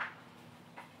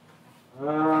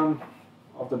 I'll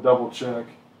have to double check.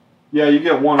 Yeah, you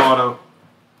get one auto.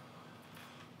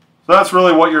 So that's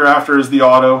really what you're after is the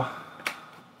auto.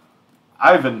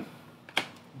 Ivan,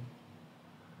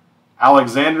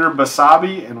 Alexander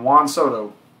Basabi, and Juan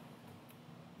Soto.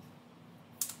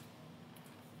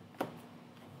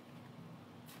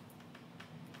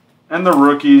 And the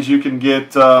rookies, you can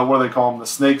get, what do they call them, the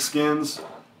snake skins.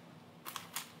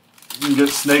 You can get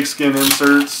snake skin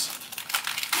inserts.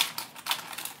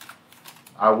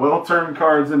 I will turn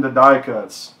cards into die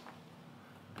cuts.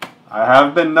 I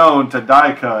have been known to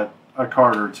die cut a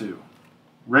card or two.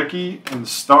 Ricky and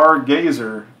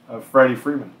Stargazer of Freddie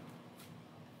Freeman.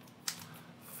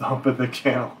 Thump at the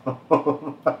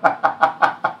cantaloupe.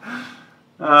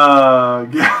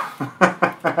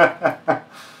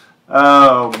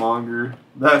 Oh, Monger.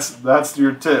 That's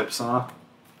your tips, huh?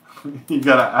 You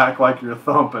gotta act like you're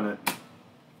thumping it.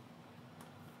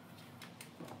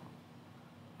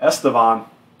 Estevan.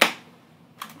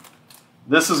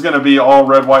 This is going to be all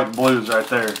red, white, and blues right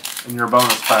there in your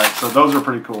bonus pack. So those are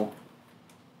pretty cool.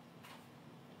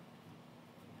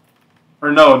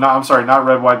 Or no, I'm sorry, not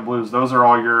red, white, and blues. Those are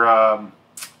all your,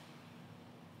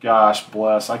 gosh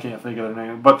bless, I can't think of their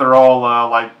name. But they're all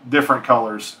like different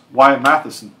colors. Wyatt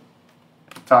Matheson.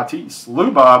 Tatis.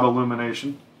 Lubob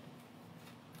Illumination.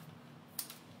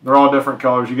 They're all different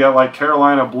colors. You got like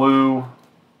Carolina blue,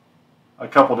 a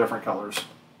couple different colors.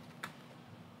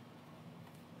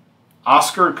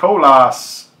 Oscar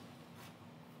Colas.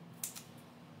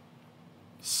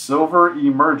 Silver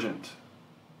Emergent.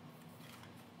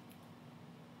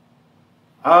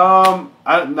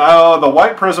 No, the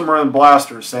white prism are in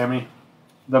blasters, Sammy.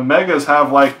 The megas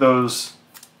have like those,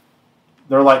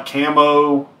 they're like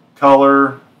camo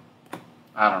color.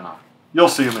 I don't know. You'll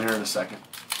see them here in a second.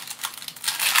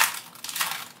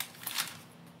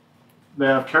 They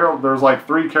have there's like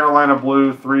 3 Carolina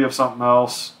blue, 3 of something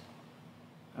else,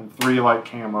 and 3 like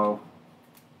camo.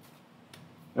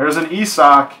 There's an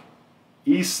Isak.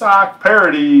 Isak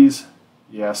Parodies.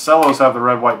 Yeah, Cellos have the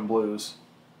red, white, and blues.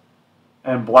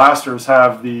 And blasters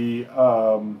have the,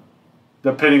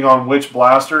 depending on which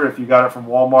blaster, if you got it from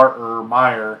Walmart or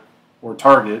Meijer or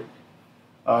Target,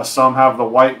 some have the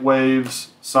white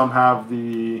waves, some have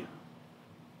the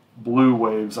blue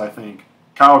waves, I think.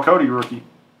 Kyle Cody, rookie.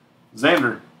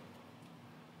 Xander.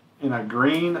 In a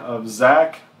green of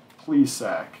Zach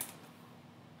Plesac.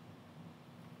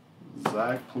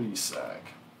 Zach Plesac.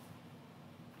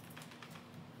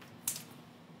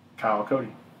 Kyle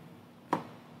Cody.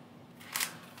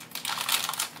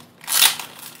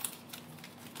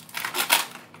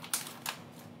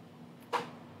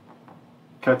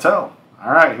 Cattell.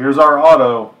 All right, here's our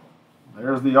auto.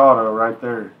 There's the auto right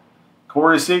there.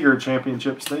 Corey Seager,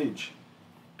 championship stage.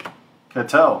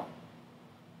 Cattell.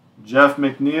 Jeff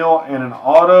McNeil, and an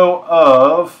auto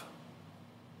of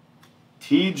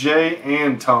TJ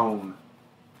Antone.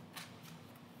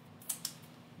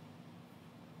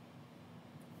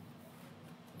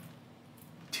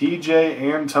 TJ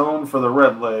Antone for the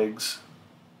Redlegs.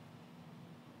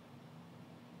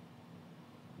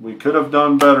 We could have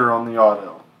done better on the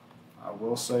auto. I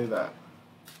will say that.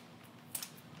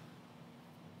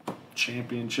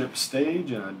 Championship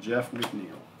stage and a Jeff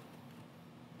McNeil.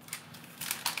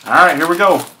 All right, here we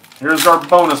go. Here's our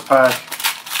bonus pack.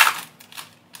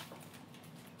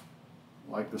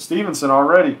 Like the Stevenson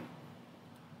already.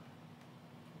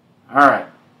 All right.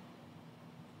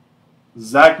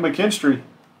 Zach McKinstry.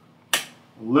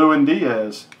 Lewin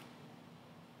Diaz.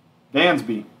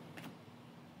 Dansby.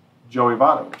 Joey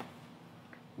Votto.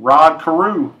 Rod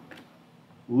Carew.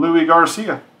 Louis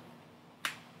Garcia.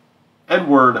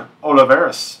 Edward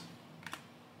Olivares.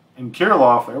 And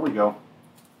Kirilloff, there we go.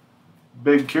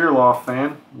 Big Kirilloff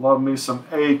fan. Love me some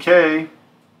AK.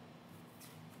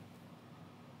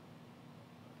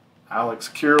 Alex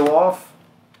Kirilloff.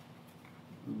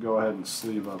 Go ahead and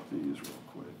sleeve up these real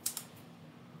quick.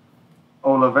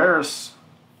 Olivares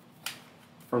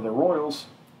for the Royals.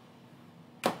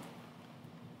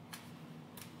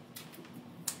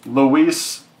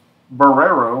 Luis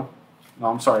Barrero. No,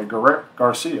 I'm sorry,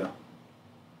 Garcia.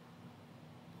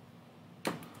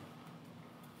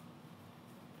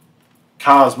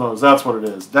 Cosmos, that's what it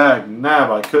is. Dag nab,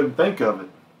 I couldn't think of it.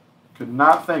 Could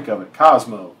not think of it.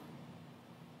 Cosmo.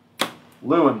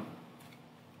 Lewin.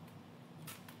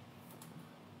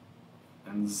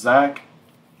 And Zach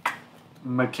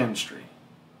McKinstry.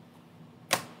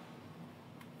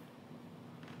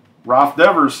 Ralph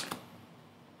Devers.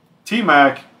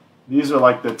 T-Mac. These are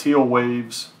like the teal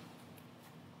waves.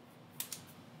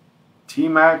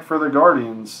 T-Mac for the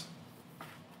Guardians.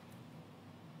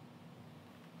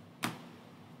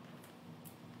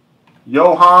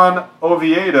 Johan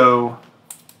Oviedo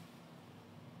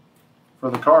for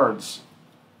the Cards.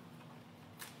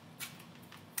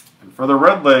 And for the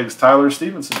Redlegs, Tyler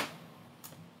Stevenson.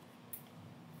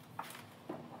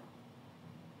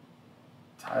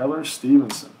 Tyler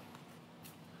Stevenson.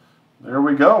 There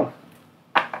we go.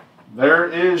 There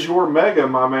is your mega,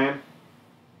 my man.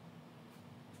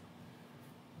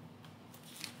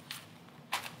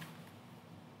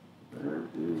 There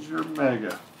is your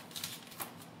mega.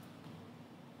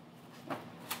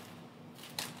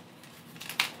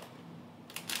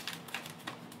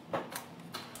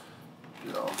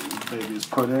 Get all these babies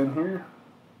put in here.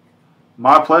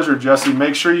 My pleasure, Jesse.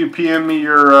 Make sure you PM me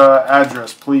your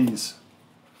address, please.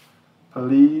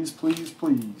 Please, please,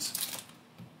 please.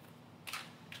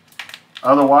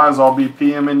 Otherwise, I'll be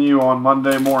PMing you on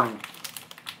Monday morning.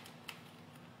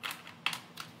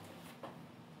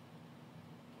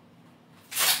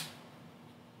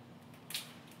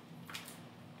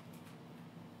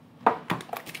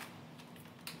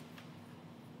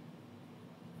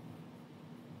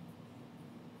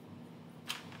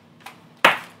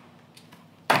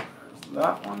 There's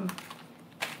that one.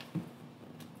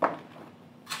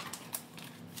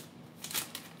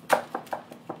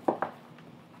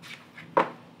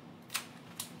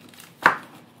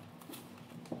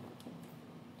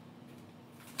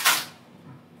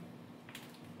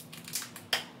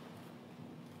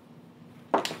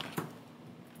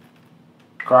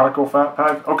 Chronicle Fat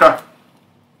Pack. Okay.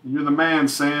 You're the man,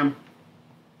 Sam.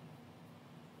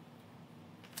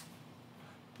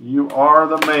 You are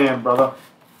the man, brother.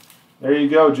 There you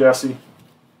go, Jesse.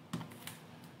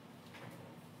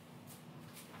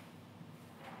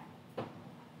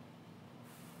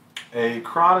 A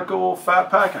Chronicle Fat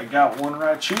Pack. I got one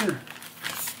right here.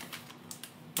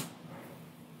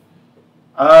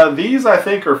 These, I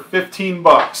think, are 15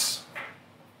 bucks.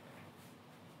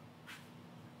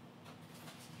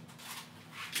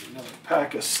 Another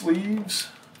pack of sleeves.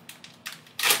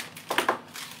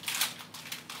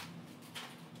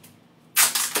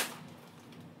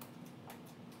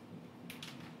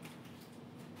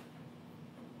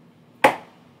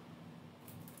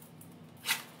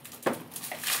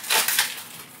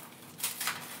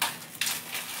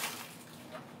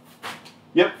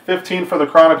 Yep, 15 for the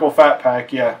Chronicle Fat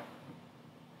Pack, yeah.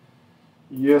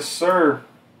 Yes, sir.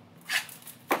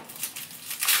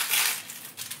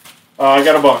 I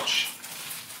got a bunch.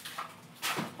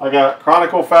 I got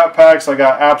Chronicle Fat Packs, I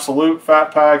got Absolute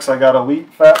Fat Packs, I got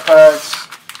Elite Fat Packs.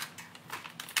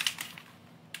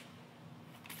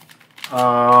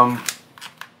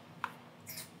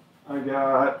 I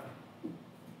got,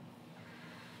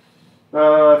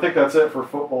 I think that's it for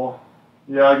football.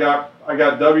 Yeah, I got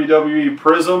WWE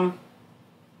Prism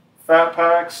Fat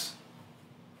Packs.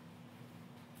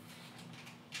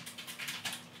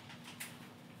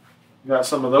 Got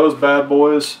some of those bad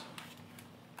boys.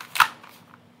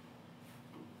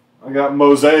 I got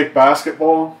Mosaic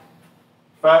Basketball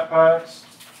Fat Packs.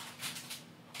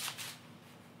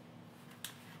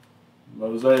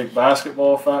 Mosaic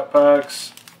Basketball Fat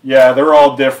Packs. Yeah, they're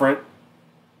all different.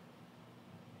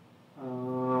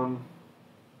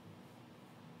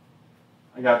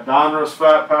 I got Donruss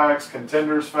Fat Packs,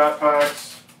 Contenders Fat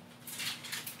Packs.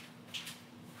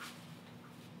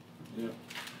 Yep.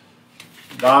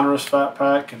 Donruss Fat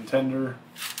Pack, Contender.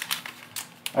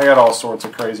 I got all sorts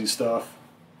of crazy stuff.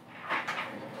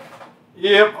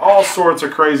 Yep, all sorts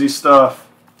of crazy stuff.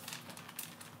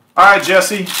 Alright,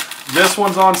 Jesse. This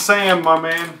one's on Sam, my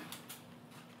man.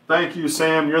 Thank you,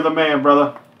 Sam. You're the man,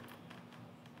 brother.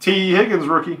 T. Higgins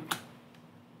rookie.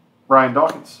 Brian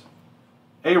Dawkins.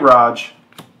 A-Raj.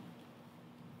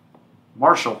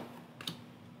 Marshall.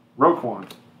 Roquan.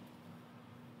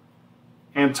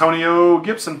 Antonio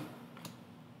Gibson.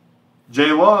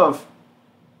 J. Love.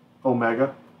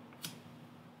 Omega.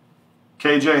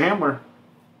 KJ Hamler.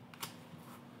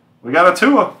 We got a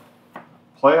Tua.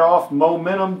 Playoff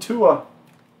momentum Tua.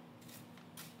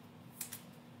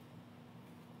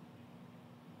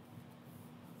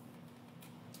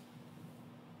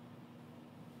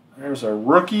 There's a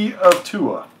rookie of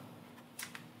Tua.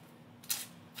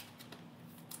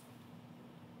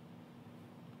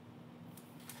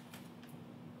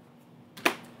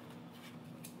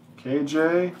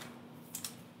 KJ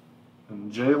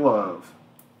and J Love.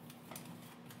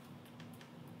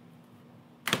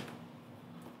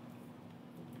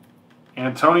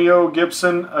 Antonio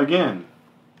Gibson again.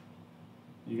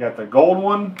 You got the gold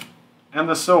one and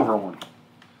the silver one.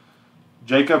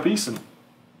 Jacob Eason.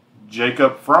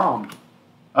 Jacob Fromm.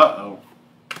 Uh-oh.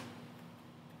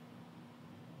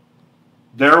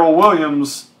 Darrell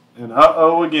Williams. And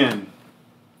uh-oh again.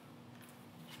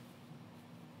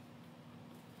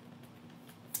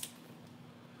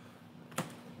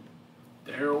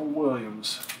 Darrell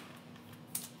Williams.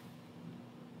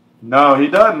 No, he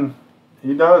doesn't.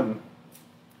 He doesn't.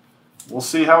 We'll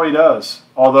see how he does.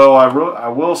 Although I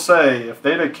will say, if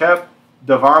they'd have kept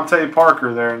Devontae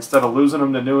Parker there instead of losing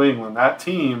him to New England, that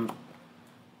team,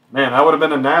 man, that would have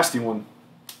been a nasty one.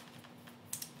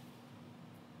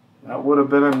 That would have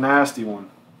been a nasty one.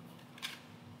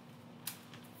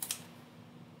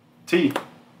 T.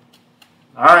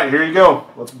 All right, here you go.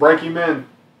 Let's break him in.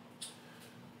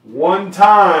 One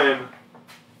time.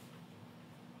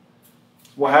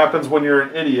 What happens when you're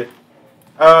an idiot?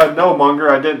 No, Munger,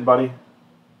 I didn't, buddy.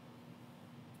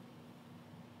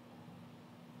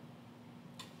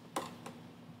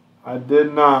 I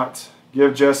did not.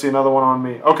 Give Jesse another one on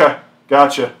me. Okay,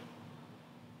 gotcha.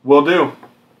 Will do.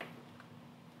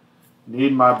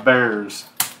 Need my Bears.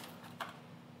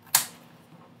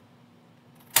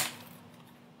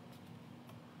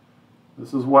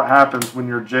 This is what happens when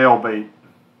you're jailbait.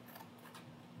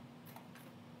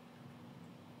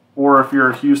 Or if you're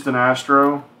a Houston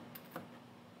Astro.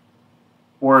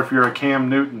 Or if you're a Cam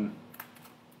Newton.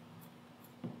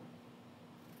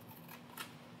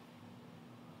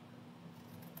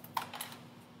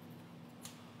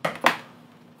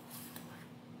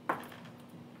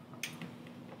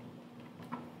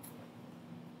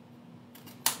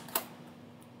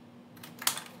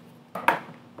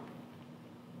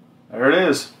 There it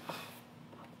is.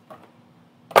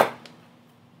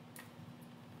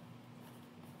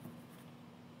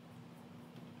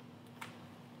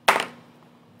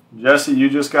 Jesse, you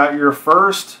just got your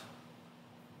first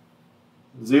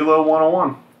Zelo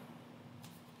 101.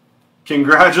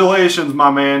 Congratulations, my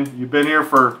man. You've been here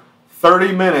for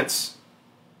 30 minutes.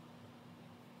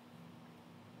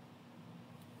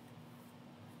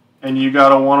 And you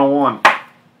got a 101.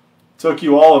 Took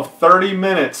you all of 30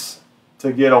 minutes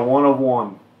to get a 1 of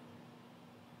 1.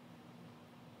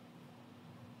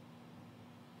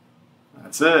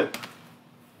 That's it.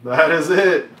 That is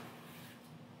it.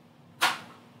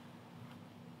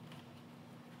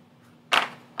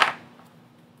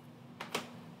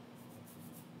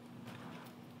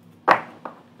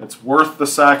 It's worth the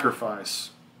sacrifice.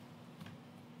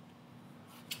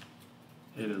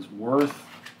 It is worth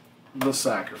the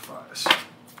sacrifice.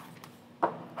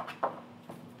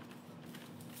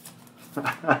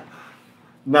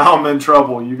 Now I'm in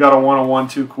trouble. You got a 101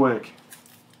 too quick.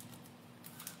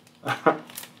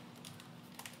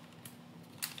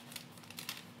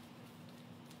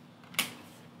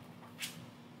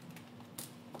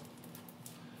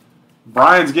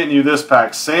 Brian's getting you this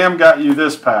pack. Sam got you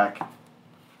this pack.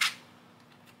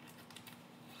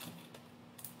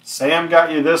 Sam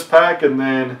got you this pack, and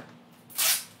then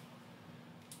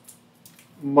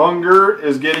Munger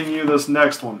is getting you this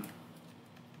next one.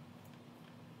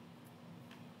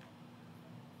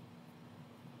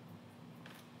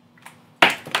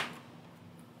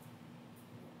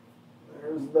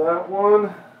 There's that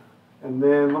one. And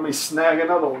then let me snag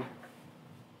another one.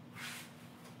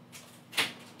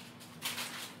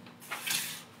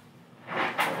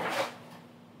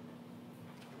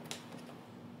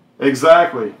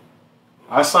 Exactly.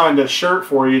 I signed a shirt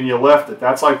for you and you left it.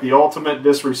 That's like the ultimate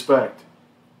disrespect.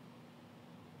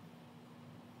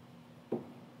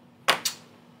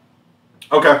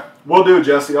 Okay, we'll do,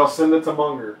 Jesse. I'll send it to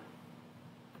Munger.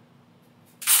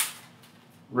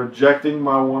 Rejecting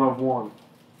my 1 of 1.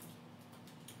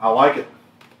 I like it.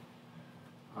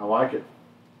 I like it.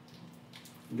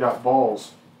 You got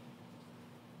balls.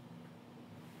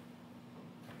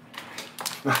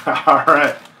 All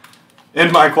right.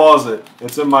 In my closet.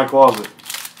 It's in my closet.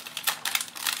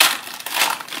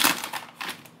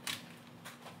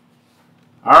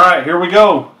 All right, here we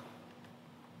go.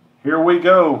 Here we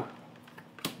go.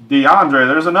 DeAndre,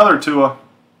 there's another Tua.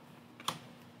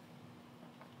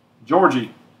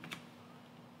 Georgie.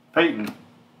 Peyton.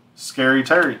 Scary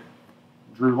Terry.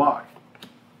 Drew Lock.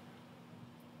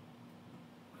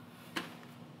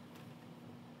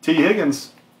 T.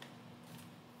 Higgins.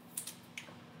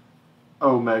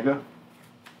 Omega.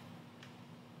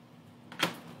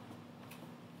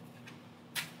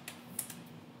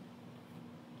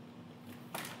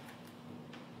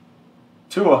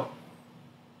 Tua.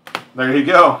 There you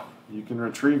go. You can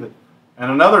retrieve it.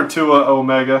 And another Tua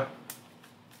Omega.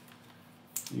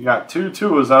 You got 2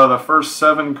 Tuas out of the first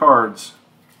 7 cards.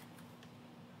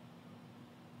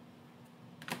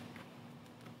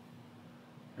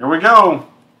 Here we go.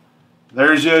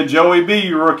 There's your Joey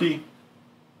B rookie.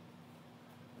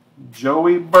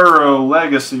 Joey Burrow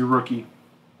Legacy rookie.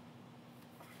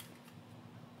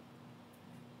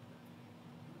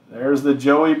 There's the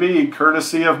Joey B,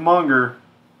 courtesy of Munger.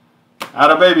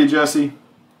 Atta baby, Jesse.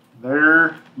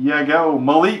 There you go.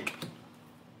 Malik.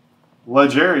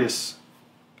 Legarius.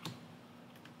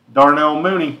 Darnell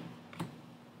Mooney.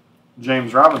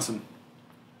 James Robinson.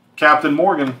 Captain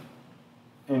Morgan.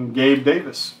 And Gabe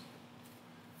Davis.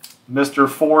 Mr.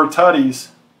 4 Tutties.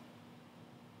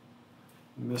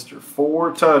 Mr.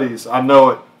 4 Tutties. I know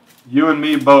it. You and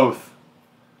me both.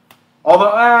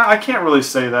 Although, I can't really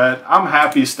say that. I'm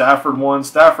happy Stafford won.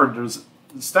 Stafford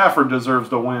deserves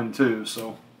to win, too.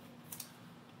 So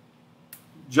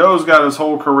Joe's got his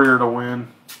whole career to win.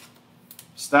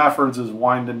 Stafford's is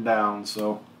winding down.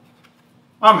 So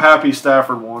I'm happy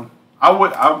Stafford won. I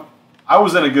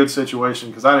was in a good situation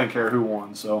because I didn't care who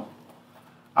won. So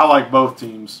I like both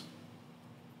teams.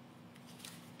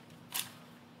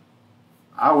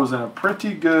 I was in a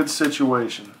pretty good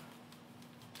situation.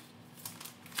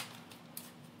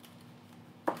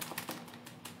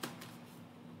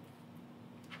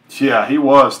 Yeah, he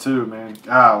was too, man.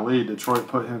 Golly, Detroit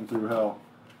put him through hell.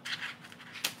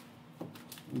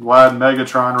 Glad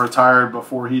Megatron retired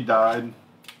before he died.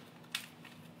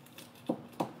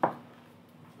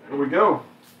 There we go.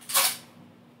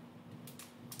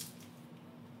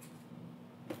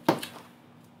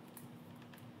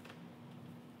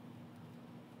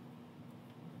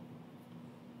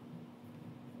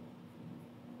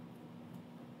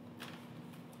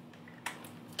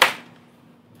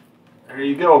 There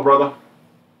you go, brother.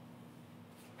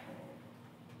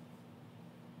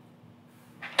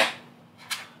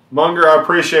 Munger, I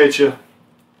appreciate you.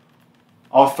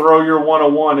 I'll throw your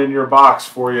 101 in your box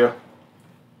for you.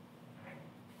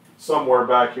 Somewhere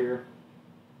back here.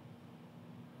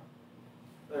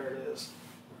 There it is.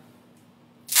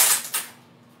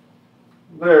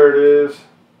 There it is.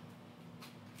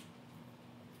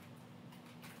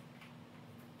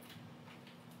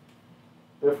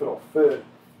 If it'll fit.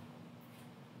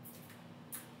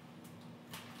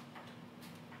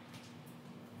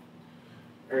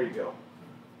 There you go.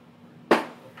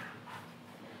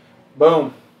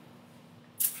 Boom.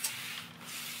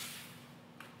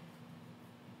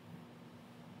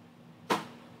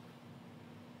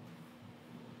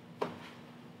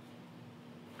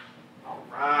 All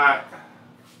right.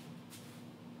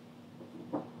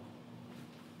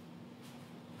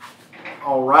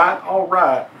 All right, all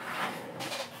right.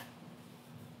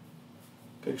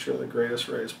 Picture of the greatest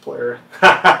Rays player.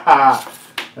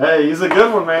 Hey, he's a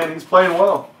good one, man. He's playing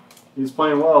well. He's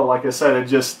playing well. Like I said, it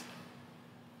just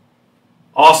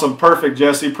awesome. Perfect,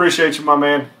 Jesse. Appreciate you, my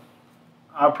man.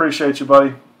 I appreciate you,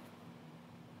 buddy.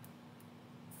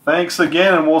 Thanks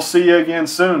again, and we'll see you again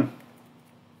soon.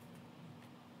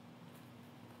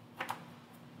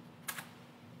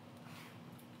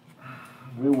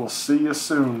 We will see you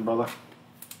soon, brother.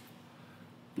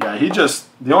 Yeah,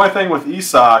 the only thing with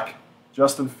Isak,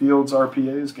 Justin Fields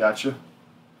RPAs, gotcha.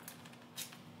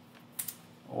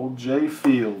 Old Jay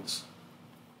Fields.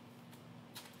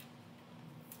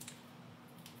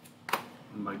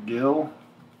 McGill.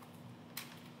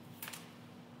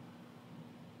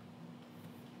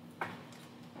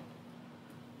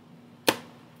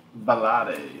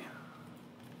 Balade.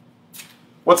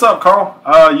 What's up, Carl?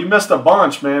 You missed a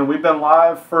bunch, man. We've been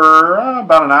live for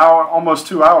about an hour, almost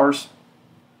 2 hours.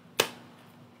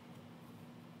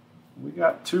 We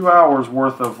got 2 hours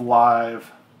worth of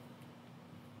live.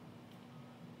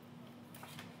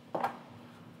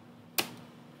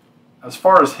 As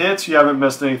far as hits, you haven't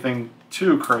missed anything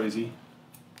too crazy.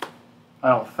 I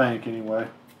don't think, anyway.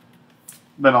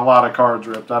 Been a lot of cards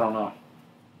ripped. I don't know.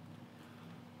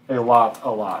 A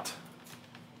lot.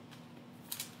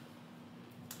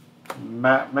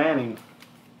 Matt Manning.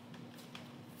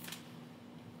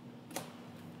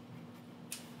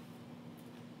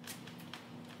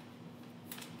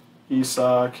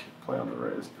 Isak. Play on the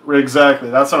Rays.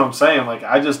 Exactly. That's what I'm saying. Like,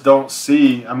 I just don't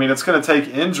see. I mean, it's going to take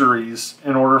injuries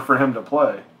in order for him to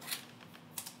play.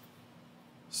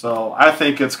 So I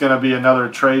think it's going to be another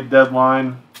trade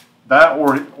deadline. That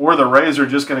or the Rays are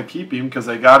just going to keep him because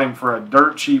they got him for a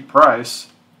dirt cheap price.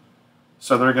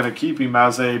 So they're going to keep him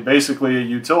as basically a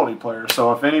utility player.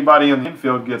 So if anybody in the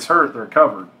infield gets hurt, they're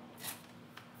covered.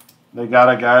 They got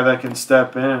a guy that can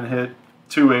step in and hit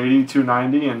 280,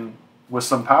 290 and with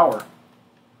some power.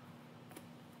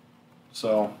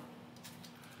 So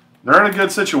they're in a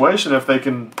good situation if they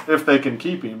can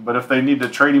keep him. But if they need to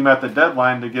trade him at the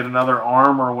deadline to get another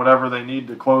arm or whatever they need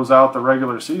to close out the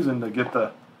regular season to get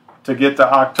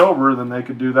to October, then they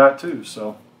could do that too.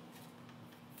 So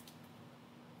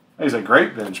he's a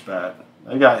great bench bat.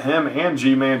 They got him and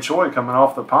G-Man Choi coming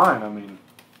off the pine. I mean,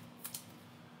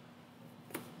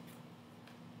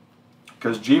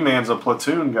 because G-Man's a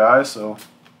platoon guy, so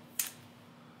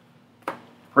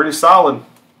pretty solid.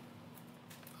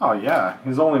 Oh, yeah.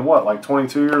 He's only, what, like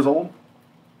 22 years old?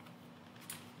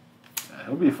 Yeah,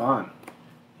 he'll be fine.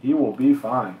 He will be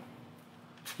fine.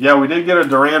 Yeah, we did get a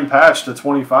Duran patch to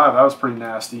 25. That was pretty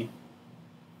nasty.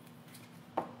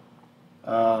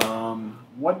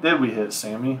 What did we hit,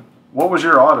 Sammy? What was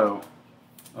your auto?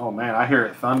 Oh, man, I hear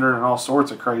it thunder and all sorts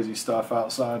of crazy stuff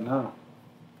outside now.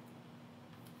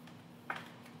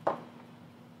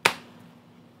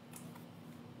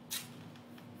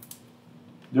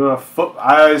 Doing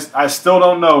I still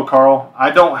don't know, Carl.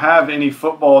 I don't have any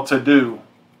football to do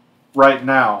right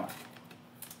now.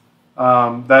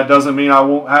 That doesn't mean I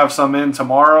won't have some in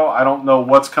tomorrow. I don't know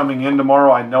what's coming in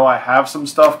tomorrow. I know I have some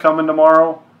stuff coming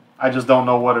tomorrow. I just don't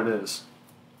know what it is.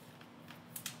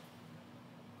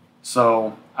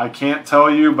 So I can't tell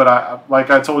you, but like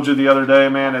I told you the other day,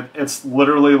 man, it's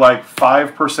literally like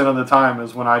 5% of the time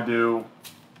is when I do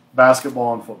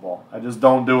basketball and football. I just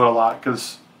don't do it a lot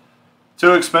because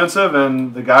too expensive,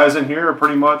 and the guys in here are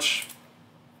pretty much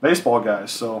baseball guys.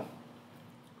 So,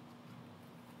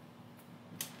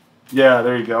 yeah,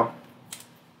 there you go.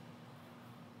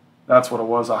 That's what it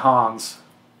was, a Hans.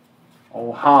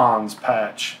 Old Hans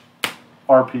patch.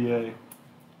 RPA.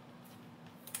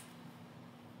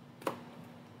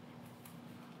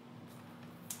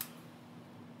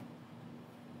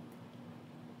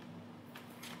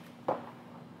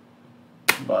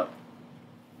 But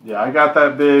yeah, I got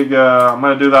that big, I'm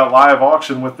going to do that live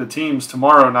auction with the teams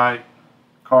tomorrow night,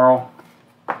 Carl.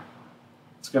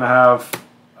 It's going to have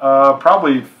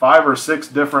probably 5 or 6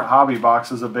 different hobby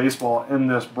boxes of baseball in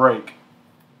this break.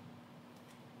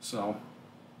 So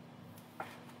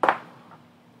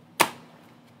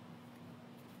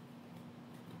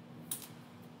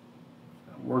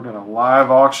we're going to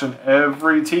live auction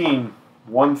every team,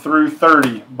 1 through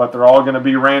 30, but they're all going to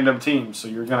be random teams. So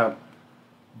you're going to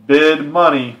bid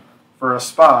money for a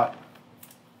spot.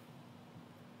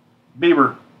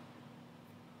 Bieber.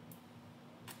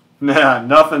 Nah,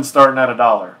 nothing starting at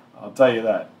 $1. I'll tell you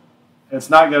that. It's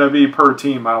not going to be per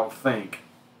team, I don't think.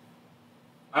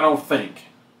 I don't think.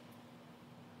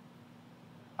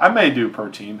 I may do per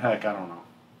team. Heck, I don't know.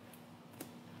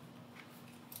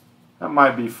 That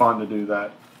might be fun to do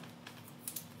that.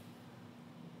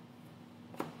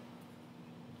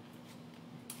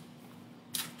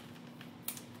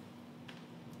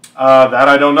 That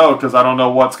I don't know because I don't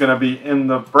know what's going to be in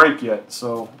the break yet.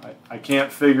 So I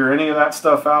can't figure any of that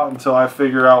stuff out until I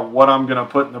figure out what I'm going to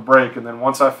put in the break. And then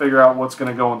once I figure out what's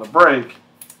going to go in the break,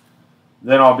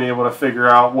 then I'll be able to figure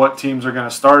out what teams are going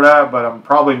to start at. But I'm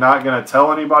probably not going to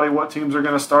tell anybody what teams are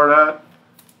going to start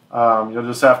at. You'll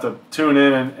just have to tune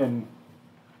in and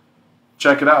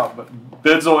check it out. But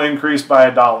bids will increase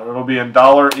by $1. It'll be in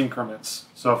dollar increments.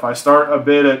 So if I start a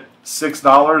bid at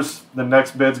 $6, the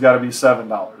next bid's got to be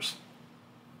 $7.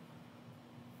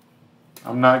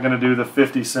 I'm not going to do the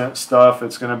 50-cent stuff.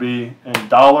 It's going to be in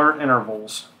dollar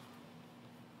intervals.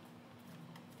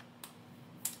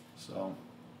 So,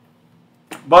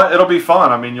 but it'll be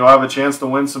fun. I mean, you'll have a chance to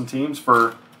win some teams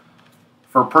for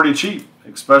pretty cheap,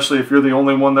 especially if you're the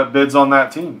only one that bids on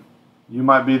that team. You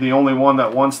might be the only one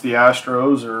that wants the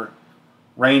Astros or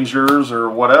Rangers or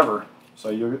whatever. So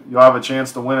you'll have a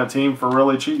chance to win a team for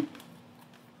really cheap.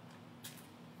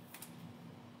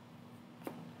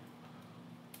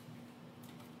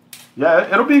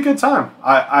 Yeah, it'll be a good time.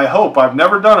 I hope. I've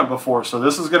never done it before, so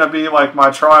this is going to be like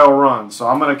my trial run. So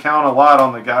I'm going to count a lot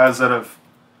on the guys that have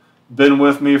been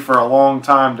with me for a long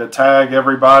time to tag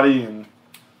everybody and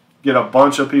get a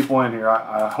bunch of people in here.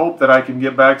 I hope that I can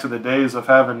get back to the days of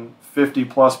having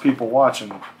 50-plus people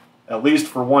watching, at least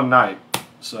for one night.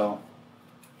 So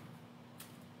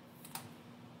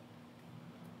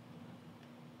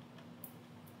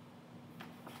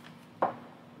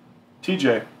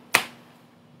TJ.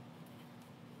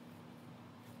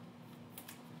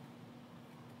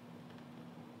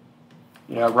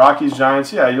 Yeah, Rockies,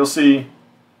 Giants. Yeah, you'll see.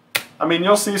 I mean,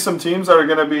 you'll see some teams that are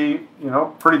going to be,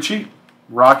 pretty cheap.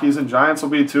 Rockies and Giants will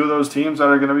be two of those teams that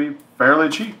are going to be fairly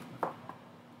cheap.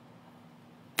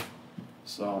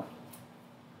 So,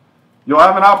 you'll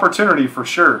have an opportunity for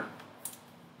sure.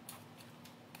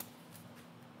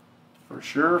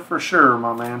 For sure,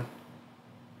 my man.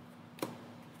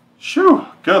 Shoo!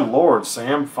 Good Lord,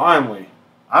 Sam, finally.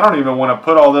 I don't even want to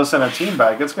put all this in a team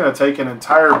bag. It's going to take an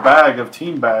entire bag of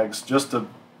team bags just to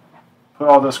put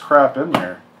all this crap in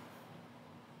there.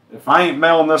 If I ain't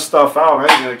mailing this stuff out,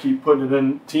 I ain't going to keep putting it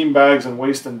in team bags and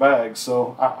wasting bags.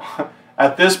 So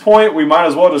at this point, we might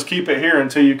as well just keep it here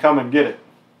until you come and get it.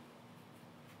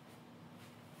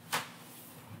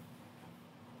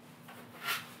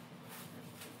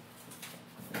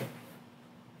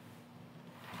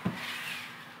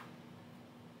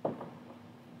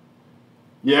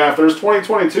 Yeah, if there's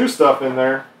 2022 stuff in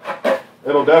there,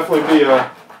 it'll definitely be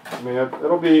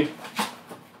it'll be,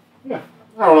 yeah,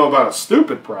 I don't know about a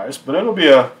stupid price, but it'll be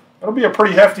a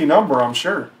pretty hefty number, I'm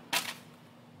sure.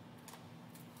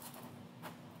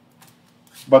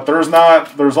 But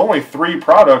there's only 3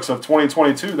 products of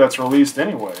 2022 that's released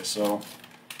anyway, so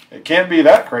it can't be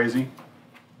that crazy.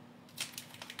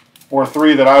 Or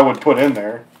 3 that I would put in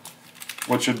there,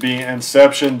 which would be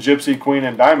Inception, Gypsy Queen,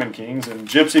 and Diamond Kings. And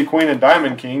Gypsy Queen and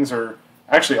Diamond Kings are,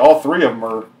 actually all 3 of them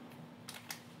are,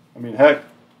 I mean, heck,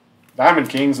 Diamond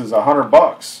Kings is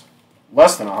 $100.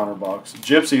 Less than $100.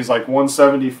 Gypsy's like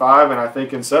 $175, and I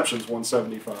think Inception's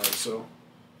 $175, so.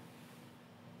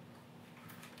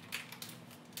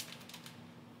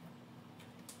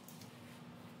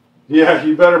 Yeah,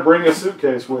 you better bring a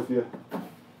suitcase with you.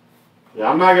 Yeah,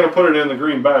 I'm not going to put it in the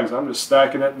green bags. I'm just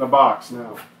stacking it in the box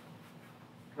now.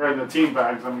 Or in the team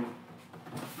bags, I mean.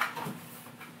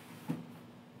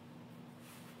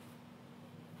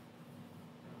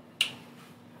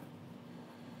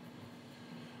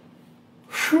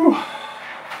 Whew.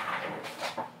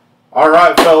 All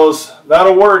right, fellas.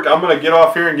 That'll work. I'm going to get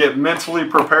off here and get mentally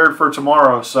prepared for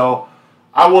tomorrow. So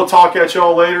I will talk at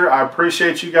y'all later. I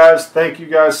appreciate you guys. Thank you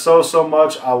guys so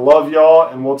much. I love y'all,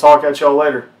 and we'll talk at y'all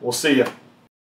later. We'll see you.